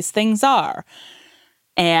what these things are?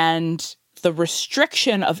 And the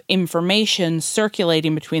restriction of information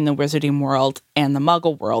circulating between the wizarding world and the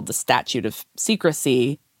Muggle world, the statute of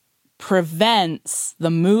secrecy, prevents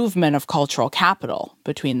the movement of cultural capital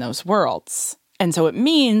between those worlds. And so it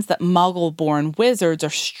means that Muggle-born wizards are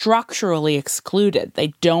structurally excluded. They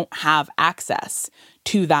don't have access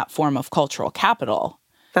to that form of cultural capital.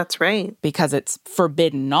 That's right. Because it's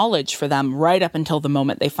forbidden knowledge for them right up until the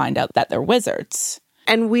moment they find out that they're wizards.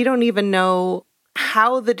 And we don't even know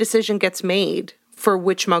how the decision gets made for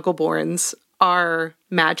which Muggleborns are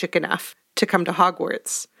magic enough to come to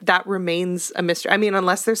Hogwarts. That remains a mystery. I mean,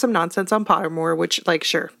 unless there's some nonsense on Pottermore, which, like,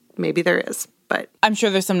 sure, maybe there is, but I'm sure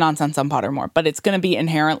there's some nonsense on Pottermore, but it's going to be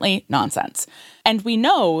inherently nonsense. And we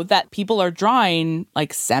know that people are drawing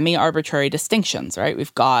like semi-arbitrary distinctions, right?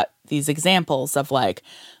 We've got these examples of like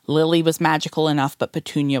Lily was magical enough, but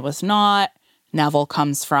Petunia was not. Neville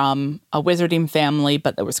comes from a wizarding family,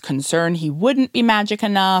 but there was concern he wouldn't be magic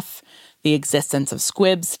enough. The existence of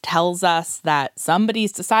squibs tells us that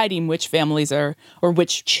somebody's deciding which families are, or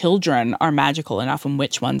which children are magical enough and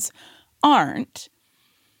which ones aren't.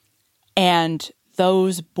 And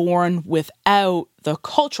those born without the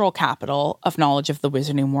cultural capital of knowledge of the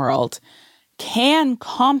wizarding world can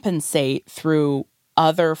compensate through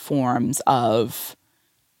other forms of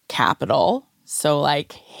capital. So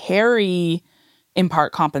like Harry in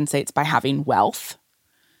part compensates by having wealth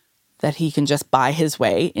that he can just buy his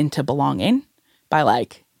way into belonging by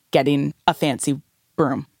like getting a fancy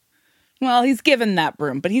broom. Well, he's given that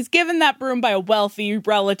broom, but he's given that broom by a wealthy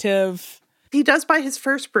relative. he does buy his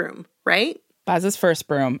first broom, right? Buys his first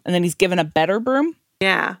broom, and then he's given a better broom.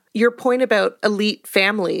 Yeah. Your point about elite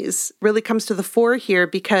families really comes to the fore here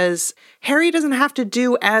because Harry doesn't have to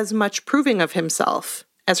do as much proving of himself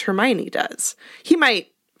as Hermione does. He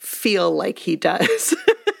might feel like he does,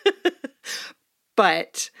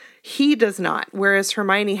 but he does not. Whereas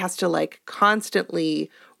Hermione has to like constantly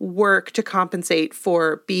work to compensate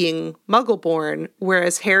for being Muggle-born,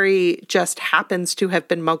 whereas Harry just happens to have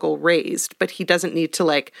been Muggle-raised, but he doesn't need to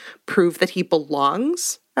like prove that he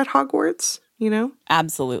belongs at Hogwarts, you know?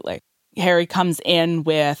 Absolutely. Harry comes in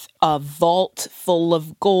with a vault full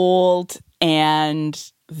of gold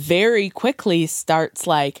and very quickly starts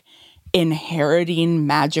like inheriting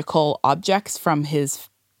magical objects from his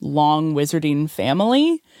long wizarding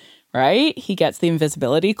family, right? He gets the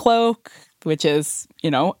invisibility cloak, which is, you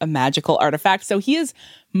know, a magical artifact. So he is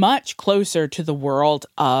much closer to the world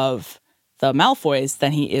of the Malfoys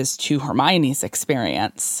than he is to Hermione's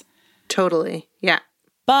experience. Totally. Yeah.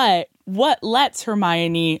 But what lets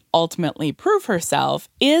Hermione ultimately prove herself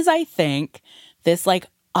is, I think, this like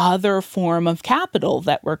other form of capital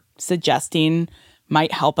that we're suggesting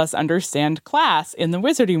might help us understand class in the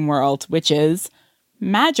wizarding world, which is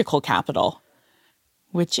magical capital,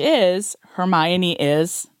 which is Hermione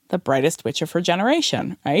is the brightest witch of her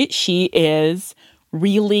generation, right? She is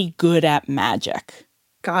really good at magic.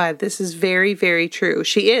 God, this is very, very true.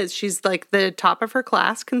 She is. She's like the top of her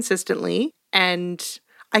class consistently. And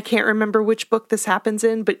I can't remember which book this happens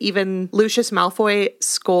in, but even Lucius Malfoy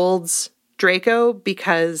scolds Draco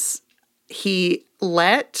because he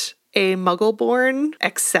let a Muggle-born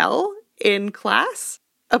excel in class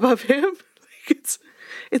above him.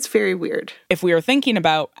 It's very weird. If we are thinking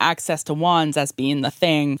about access to wands as being the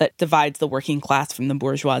thing that divides the working class from the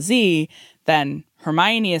bourgeoisie, then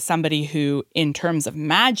Hermione is somebody who, in terms of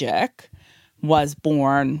magic, was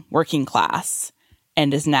born working class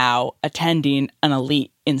and is now attending an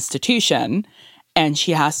elite institution. And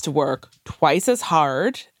she has to work twice as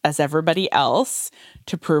hard as everybody else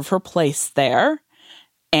to prove her place there.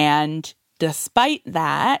 And despite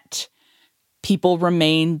that, people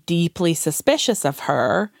remain deeply suspicious of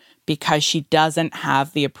her because she doesn't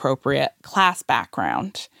have the appropriate class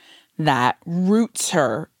background that roots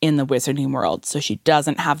her in the wizarding world. So she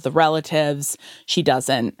doesn't have the relatives, she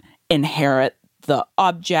doesn't inherit the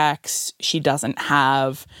objects, she doesn't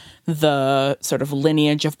have the sort of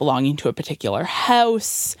lineage of belonging to a particular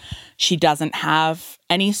house, she doesn't have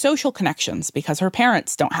any social connections because her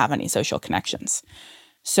parents don't have any social connections.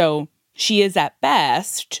 So she is at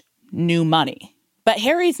best new money. But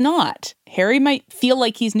Harry's not. Harry might feel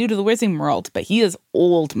like he's new to the wizarding world, but he is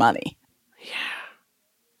old money. Yeah.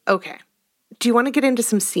 Okay. Do you want to get into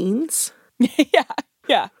some scenes? Yeah.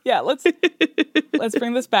 Let's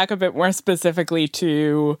bring this back a bit more specifically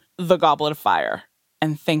to the Goblet of Fire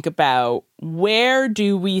and think about where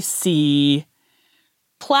do we see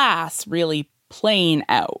class really playing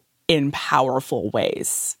out in powerful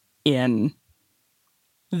ways in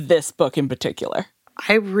this book in particular.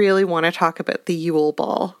 I really want to talk about the Yule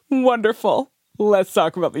Ball. Wonderful. Let's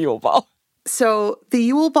talk about the Yule Ball. So the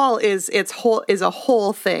Yule Ball is a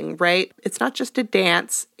whole thing, right? It's not just a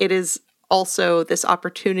dance. It is also this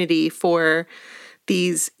opportunity for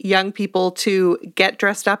these young people to get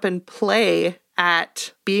dressed up and play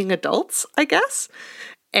at being adults, I guess.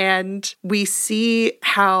 And we see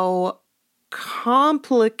how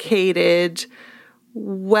complicated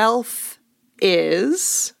wealth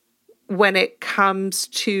is when it comes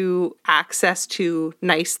to access to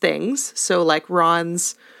nice things. So like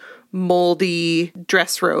Ron's moldy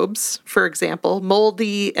dress robes, for example,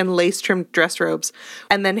 moldy and lace-trimmed dress robes.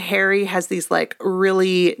 And then Harry has these like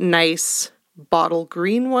really nice bottle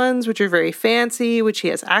green ones, which are very fancy, which he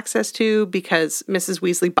has access to because Mrs.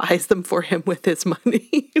 Weasley buys them for him with his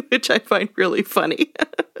money, which I find really funny.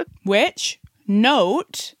 Which,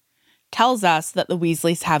 note, tells us that the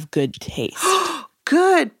Weasleys have good taste.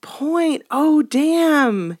 Good point. Oh,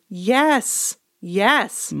 damn. Yes.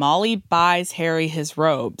 Yes. Molly buys Harry his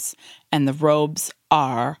robes, and the robes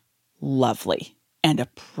are lovely and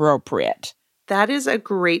appropriate. That is a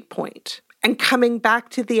great point. And coming back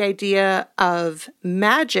to the idea of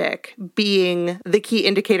magic being the key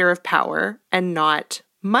indicator of power and not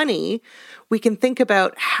money, we can think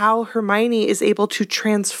about how Hermione is able to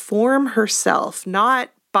transform herself, not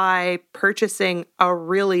by purchasing a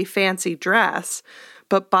really fancy dress,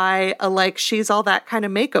 but by a like she's all that kind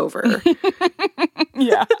of makeover.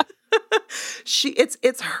 Yeah.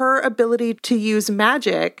 It's her ability to use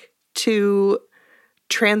magic to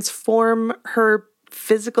transform her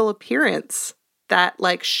physical appearance that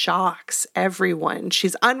like shocks everyone.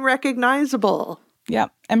 She's unrecognizable. Yeah.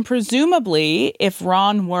 And presumably, if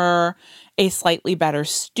Ron were a slightly better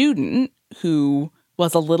student who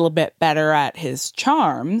was a little bit better at his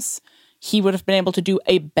charms, he would have been able to do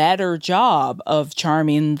a better job of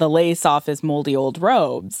charming the lace off his moldy old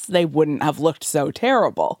robes. They wouldn't have looked so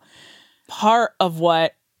terrible. Part of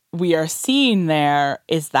what we are seeing there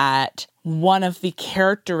is that one of the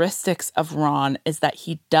characteristics of Ron is that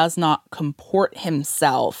he does not comport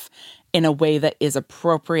himself in a way that is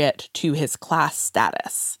appropriate to his class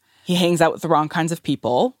status. He hangs out with the wrong kinds of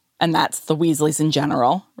people, and that's the Weasleys in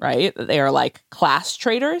general, right? They are like class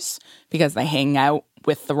traitors because they hang out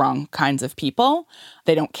with the wrong kinds of people.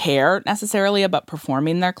 They don't care necessarily about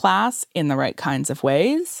performing their class in the right kinds of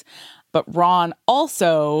ways. But Ron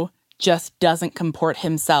also just doesn't comport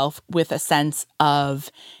himself with a sense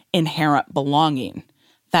of inherent belonging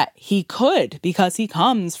that he could because he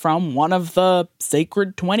comes from one of the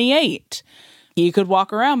Sacred 28. He could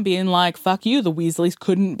walk around being like, fuck you, the Weasleys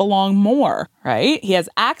couldn't belong more, right? He has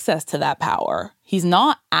access to that power. He's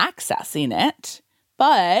not accessing it,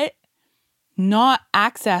 but not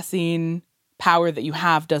accessing power that you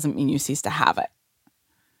have doesn't mean you cease to have it,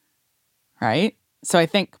 right? So I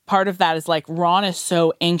think part of that is like Ron is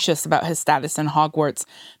so anxious about his status in Hogwarts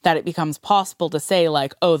that it becomes possible to say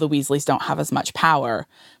like, oh, the Weasleys don't have as much power.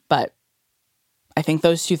 But I think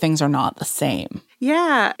those two things are not the same.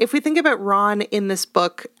 Yeah. If we think about Ron in this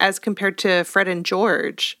book as compared to Fred and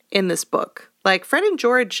George in this book, like Fred and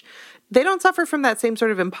George, they don't suffer from that same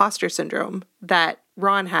sort of imposter syndrome that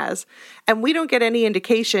Ron has. And we don't get any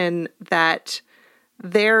indication that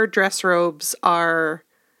their dress robes are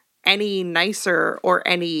any nicer or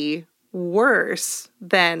any worse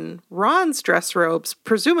than Ron's dress robes.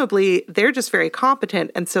 Presumably, they're just very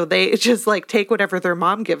competent. And so they just like take whatever their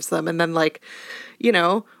mom gives them and then like, you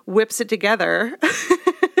know, whips it together.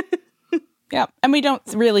 Yeah. And we don't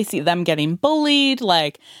really see them getting bullied.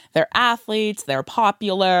 Like, they're athletes, they're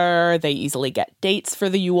popular, they easily get dates for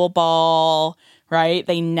the Yule Ball, right?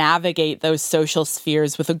 They navigate those social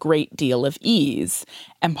spheres with a great deal of ease.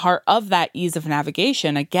 And part of that ease of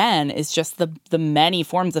navigation, again, is just the many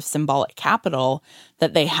forms of symbolic capital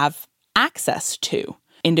that they have access to.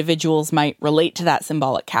 Individuals might relate to that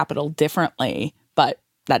symbolic capital differently, but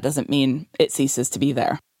that doesn't mean it ceases to be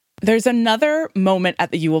there. There's another moment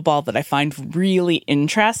at the Yule Ball that I find really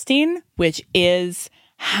interesting, which is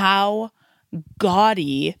how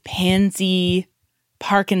gaudy Pansy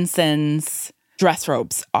Parkinson's dress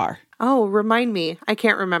robes are. Oh, remind me. I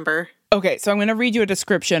can't remember. Okay, so I'm going to read you a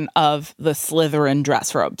description of the Slytherin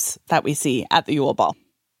dress robes that we see at the Yule Ball.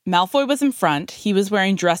 Malfoy was in front. He was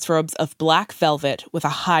wearing dress robes of black velvet with a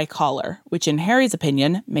high collar, which in Harry's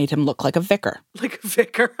opinion made him look like a vicar. Like a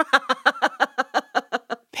vicar.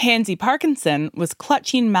 Pansy Parkinson was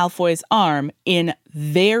clutching Malfoy's arm in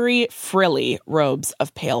very frilly robes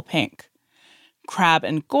of pale pink. Crabbe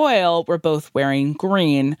and Goyle were both wearing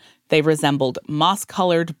green. They resembled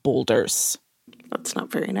moss-colored boulders. That's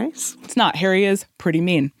not very nice. It's not. Harry is pretty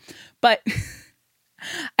mean. But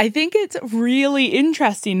I think it's really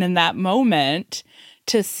interesting in that moment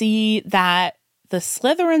to see that the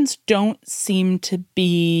Slytherins don't seem to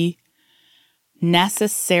be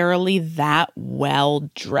necessarily that well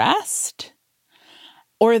dressed,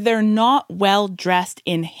 or they're not well dressed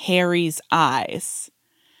in Harry's eyes.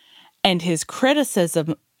 And his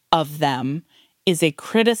criticism of them is a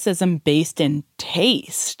criticism based in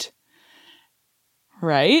taste.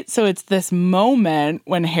 Right? So it's this moment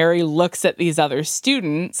when Harry looks at these other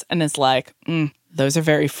students and is like, those are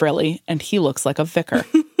very frilly, and he looks like a vicar.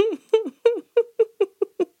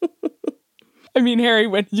 I mean, Harry,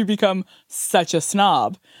 when did you become such a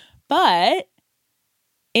snob? But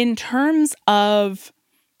in terms of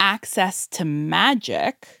access to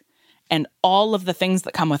magic and all of the things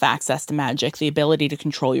that come with access to magic, the ability to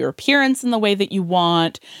control your appearance in the way that you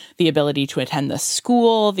want, the ability to attend the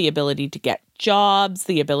school, the ability to get jobs,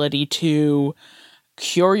 the ability to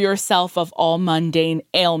cure yourself of all mundane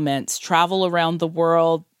ailments, travel around the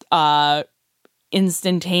world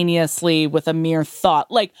instantaneously with a mere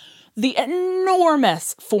thought. Like the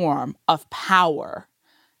enormous form of power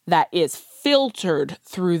that is filtered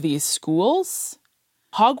through these schools.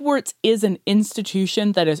 Hogwarts is an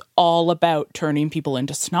institution that is all about turning people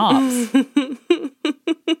into snobs.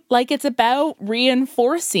 Like it's about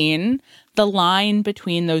reinforcing the line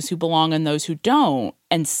between those who belong and those who don't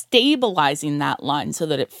and stabilizing that line so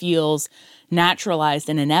that it feels naturalized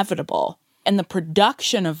and inevitable. And the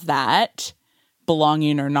production of that,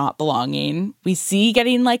 belonging or not belonging, we see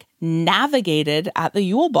getting like navigated at the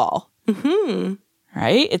Yule Ball. Mm-hmm.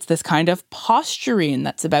 Right? It's this kind of posturing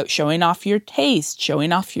that's about showing off your taste,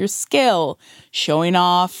 showing off your skill, showing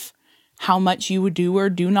off how much you would do or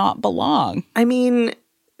do not belong. I mean,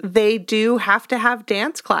 they do have to have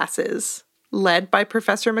dance classes led by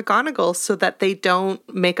Professor McGonagall so that they don't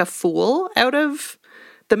make a fool out of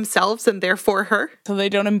themselves and therefore her. So they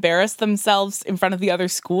don't embarrass themselves in front of the other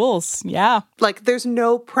schools. Yeah. Like there's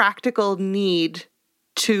no practical need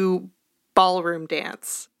to ballroom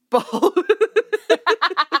dance.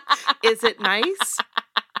 Is it nice?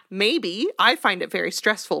 Maybe. I find it very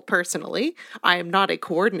stressful personally. I am not a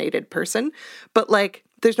coordinated person, but like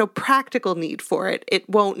there's no practical need for it. It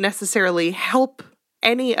won't necessarily help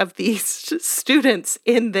any of these students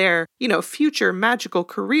in their, future magical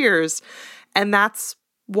careers. And that's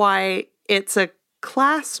why it's a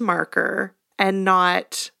class marker and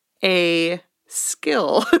not a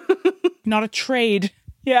skill. Not a trade.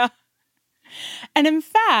 Yeah. And in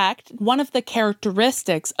fact, one of the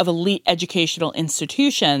characteristics of elite educational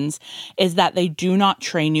institutions is that they do not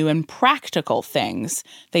train you in practical things.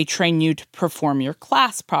 They train you to perform your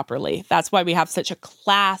class properly. That's why we have such a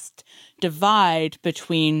classed divide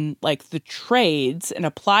between like the trades and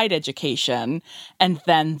applied education and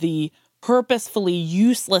then the purposefully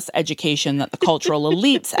useless education that the cultural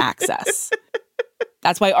elites access.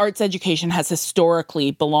 That's why arts education has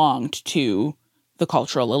historically belonged to the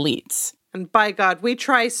cultural elites. And by God, we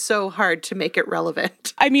try so hard to make it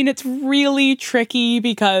relevant. I mean, it's really tricky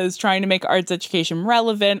because trying to make arts education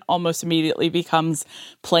relevant almost immediately becomes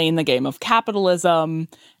playing the game of capitalism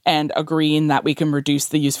and agreeing that we can reduce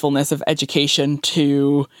the usefulness of education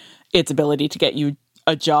to its ability to get you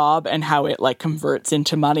a job and how it like converts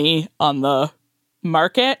into money on the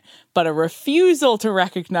market, but a refusal to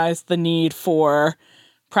recognize the need for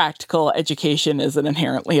practical education is an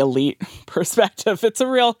inherently elite perspective. It's a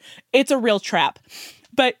real trap.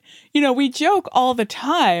 But, we joke all the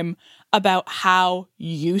time about how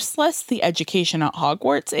useless the education at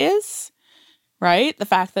Hogwarts is, right? The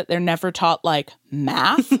fact that they're never taught like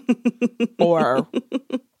math or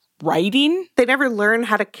writing. They never learn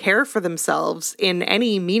how to care for themselves in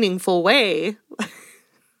any meaningful way.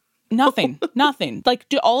 Nothing. Like,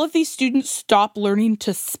 do all of these students stop learning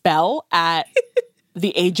to spell at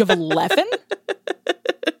the age of 11?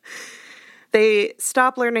 They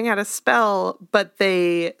stop learning how to spell, but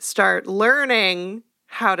they start learning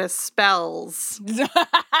how to spells.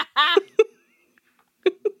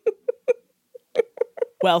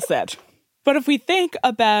 Well said. But if we think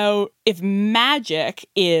about if magic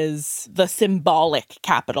is the symbolic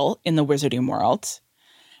capital in the wizarding world,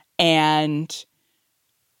 and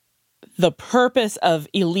the purpose of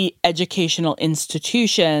elite educational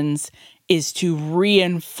institutions is to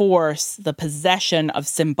reinforce the possession of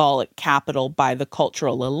symbolic capital by the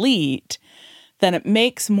cultural elite, then it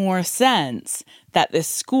makes more sense that this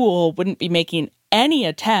school wouldn't be making any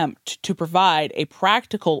attempt to provide a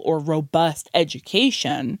practical or robust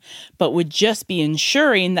education, but would just be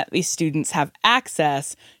ensuring that these students have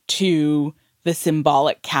access to the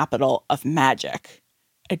symbolic capital of magic.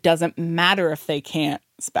 It doesn't matter if they can't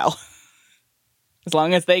spell. As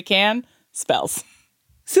long as they can, spells.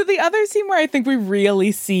 So the other scene where I think we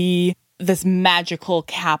really see this magical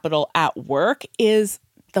capital at work is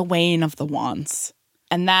the weighing of the wands.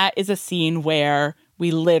 And that is a scene where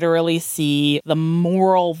we literally see the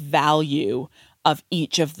moral value of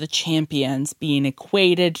each of the champions being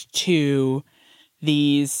equated to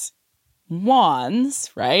these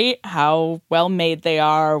wands, right? How well made they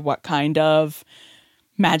are, what kind of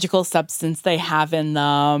magical substance they have in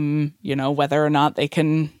them, whether or not they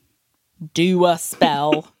can do a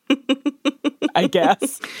spell, I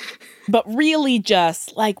guess. But really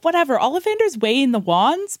just like, whatever, Ollivander's weighing the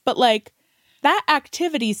wands, but like that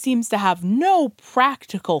activity seems to have no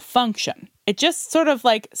practical function. It just sort of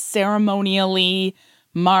like ceremonially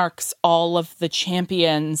marks all of the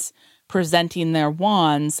champions presenting their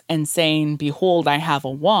wands and saying, "Behold, I have a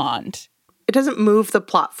wand." It doesn't move the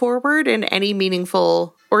plot forward in any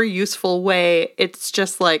meaningful or useful way. It's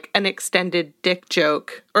just like an extended dick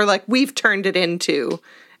joke, or like we've turned it into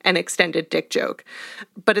an extended dick joke.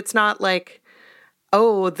 But it's not like,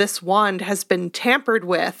 oh, this wand has been tampered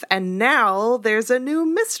with and now there's a new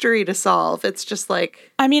mystery to solve. It's just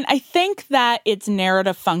like... I mean, I think that its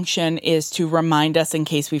narrative function is to remind us, in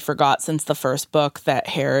case we forgot since the first book, that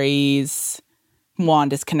Harry's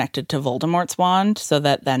wand is connected to Voldemort's wand, so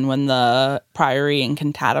that then when the Priory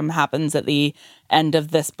Incantatem happens at the end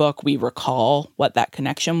of this book, we recall what that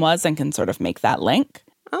connection was and can sort of make that link.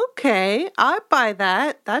 Okay, I buy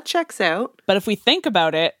that. That checks out. But if we think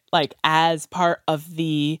about it, like, as part of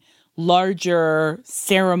the larger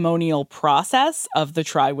ceremonial process of the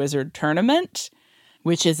Triwizard Tournament,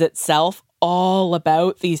 which is itself all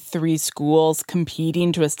about these three schools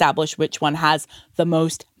competing to establish which one has the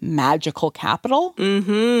most magical capital.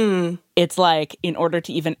 Mm-hmm. It's like, in order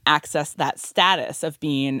to even access that status of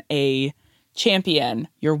being a champion,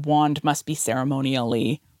 your wand must be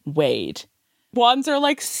ceremonially weighed. Wands are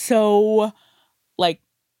like so like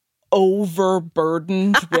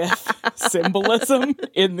overburdened with symbolism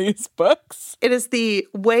in these books. It is the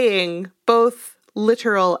weighing, both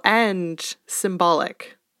literal and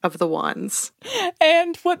symbolic, of the wands.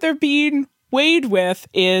 And what they're being weighed with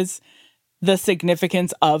is the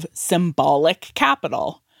significance of symbolic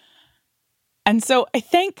capital. And so I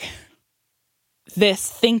think this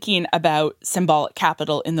thinking about symbolic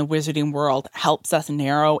capital in the wizarding world helps us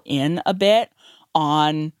narrow in a bit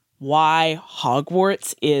on why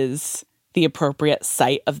Hogwarts is the appropriate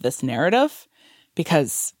site of this narrative,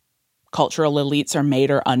 because cultural elites are made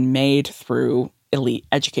or unmade through elite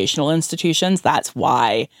educational institutions. That's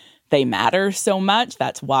why they matter so much.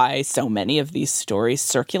 That's why so many of these stories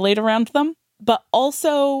circulate around them. But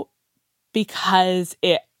also because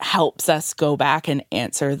it helps us go back and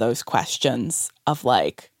answer those questions of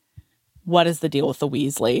like, what is the deal with the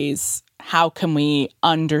Weasleys? How can we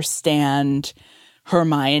understand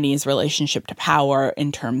Hermione's relationship to power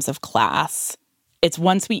in terms of class? It's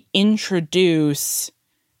once we introduce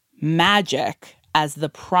magic as the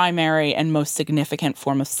primary and most significant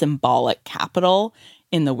form of symbolic capital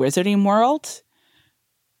in the wizarding world,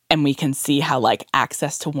 and we can see how like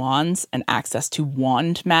access to wands and access to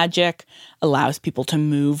wand magic allows people to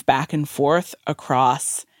move back and forth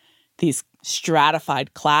across these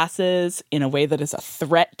stratified classes in a way that is a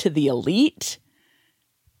threat to the elite.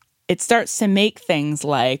 It starts to make things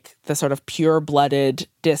like the sort of pure-blooded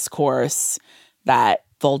discourse that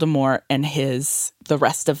Voldemort and the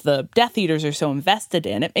rest of the Death Eaters are so invested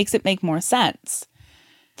in. It makes it make more sense.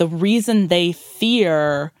 The reason they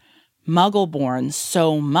fear Muggleborn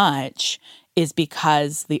so much is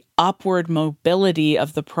because the upward mobility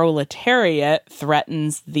of the proletariat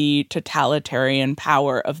threatens the totalitarian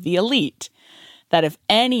power of the elite. That if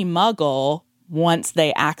any Muggle, once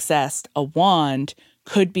they accessed a wand,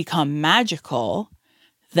 could become magical,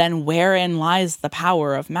 then wherein lies the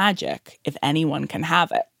power of magic, if anyone can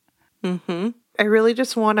have it? Mm-hmm. I really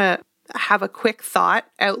just want to have a quick thought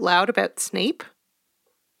out loud about Snape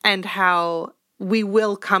and how we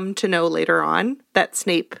will come to know later on that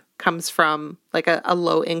Snape comes from like a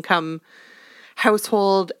low-income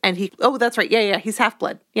household, and that's right. Yeah, he's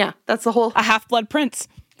half-blood. Yeah, that's the whole... A half-blood prince,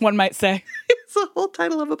 one might say. It's the whole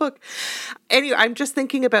title of a book. Anyway, I'm just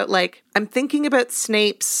thinking about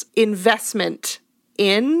Snape's investment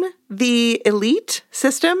in the elite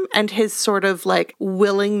system and his sort of like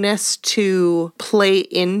willingness to play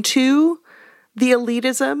into the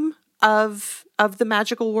elitism of the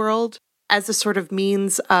magical world as a sort of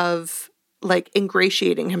means of like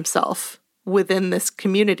ingratiating himself within this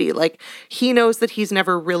community. Like, he knows that he's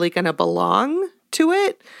never really going to belong to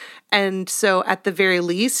it. And so at the very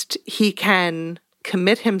least, he can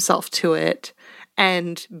commit himself to it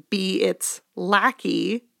and be its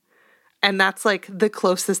lackey. And that's like the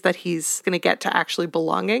closest that he's going to get to actually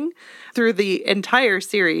belonging. Through the entire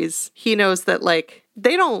series, he knows that like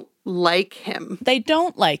they don't like him. They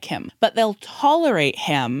don't like him, but they'll tolerate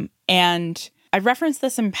him. And I referenced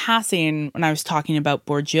this in passing when I was talking about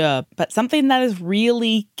Bourdieu, but something that is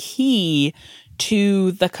really key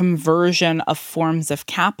to the conversion of forms of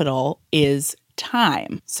capital is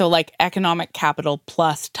time. So like economic capital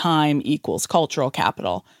plus time equals cultural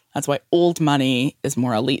capital. That's why old money is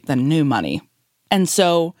more elite than new money. And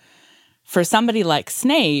so for somebody like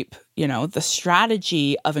Snape, you know, the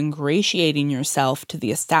strategy of ingratiating yourself to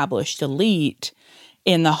the established elite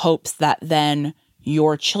in the hopes that then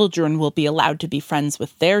your children will be allowed to be friends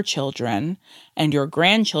with their children, and your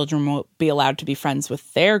grandchildren will be allowed to be friends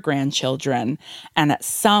with their grandchildren. And at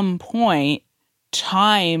some point,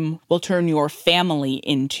 time will turn your family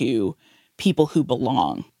into people who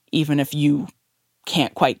belong, even if you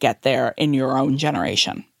can't quite get there in your own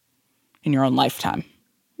generation, in your own lifetime.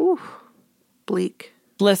 Ooh, bleak.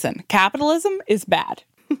 Listen, capitalism is bad.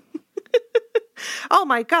 Oh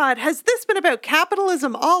my God, has this been about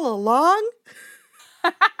capitalism all along?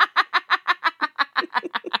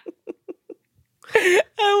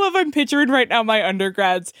 I love I'm picturing right now my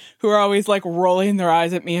undergrads who are always like rolling their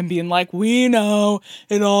eyes at me and being like, we know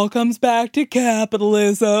it all comes back to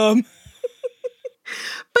capitalism.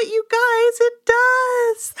 But you guys, it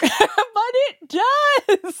does. But it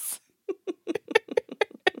does.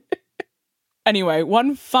 Anyway,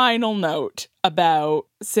 one final note about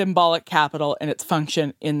symbolic capital and its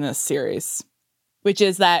function in this series, which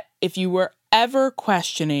is that if you were ever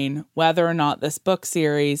questioning whether or not this book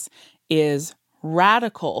series is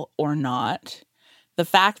radical or not, the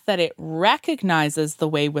fact that it recognizes the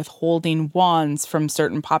way withholding wands from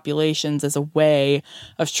certain populations is a way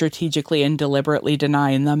of strategically and deliberately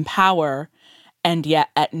denying them power, and yet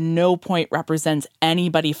at no point represents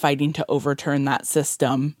anybody fighting to overturn that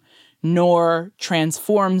system, nor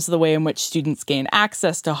transforms the way in which students gain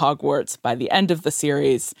access to Hogwarts by the end of the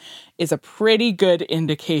series, is a pretty good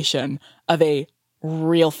indication of a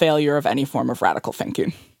real failure of any form of radical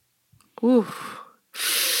thinking. Ooh,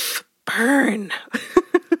 burn.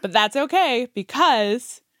 But that's okay,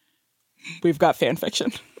 because we've got fan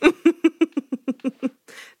fiction.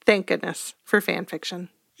 Thank goodness for fan fiction.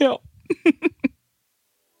 Yeah.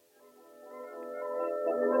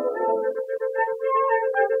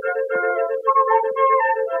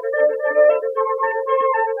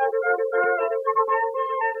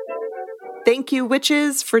 Thank you,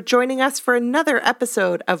 witches, for joining us for another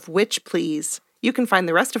episode of Witch Please. You can find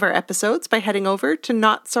the rest of our episodes by heading over to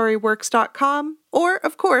NotSorryWorks.com or,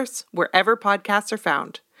 of course, wherever podcasts are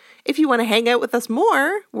found. If you want to hang out with us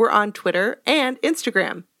more, we're on Twitter and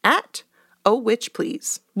Instagram at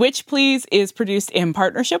 @OhWitchPlease. Witch Please is produced in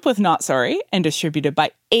partnership with Not Sorry and distributed by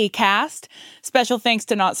Acast. Special thanks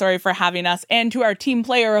to Not Sorry for having us and to our team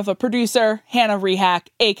player of a producer, Hannah Rehack,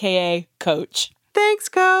 aka Coach. Thanks,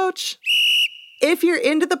 Coach. If you're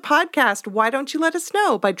into the podcast, why don't you let us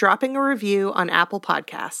know by dropping a review on Apple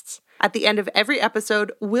Podcasts? At the end of every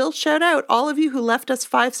episode, we'll shout out all of you who left us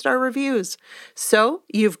 5-star reviews. So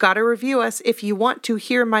you've got to review us if you want to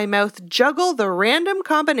hear my mouth juggle the random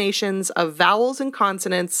combinations of vowels and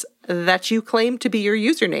consonants that you claim to be your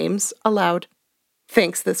usernames aloud.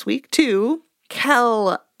 Thanks this week to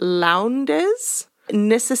Kel Lowndes,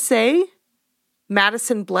 Nissase,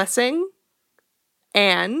 Madison Blessing,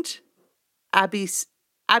 and Abby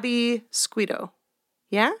Squido.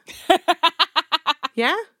 Yeah?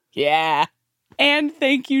 Yeah? Yeah. And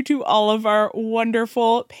thank you to all of our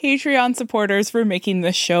wonderful Patreon supporters for making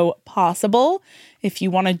this show possible. If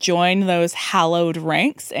you want to join those hallowed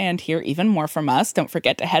ranks and hear even more from us, don't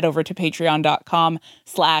forget to head over to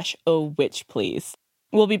patreon.com/ohwitchplease.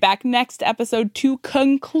 We'll be back next episode to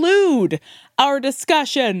conclude our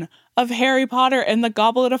discussion of Harry Potter and the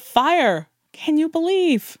Goblet of Fire. Can you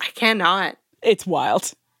believe? I cannot. It's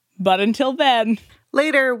wild. But until then...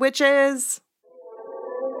 Later, witches!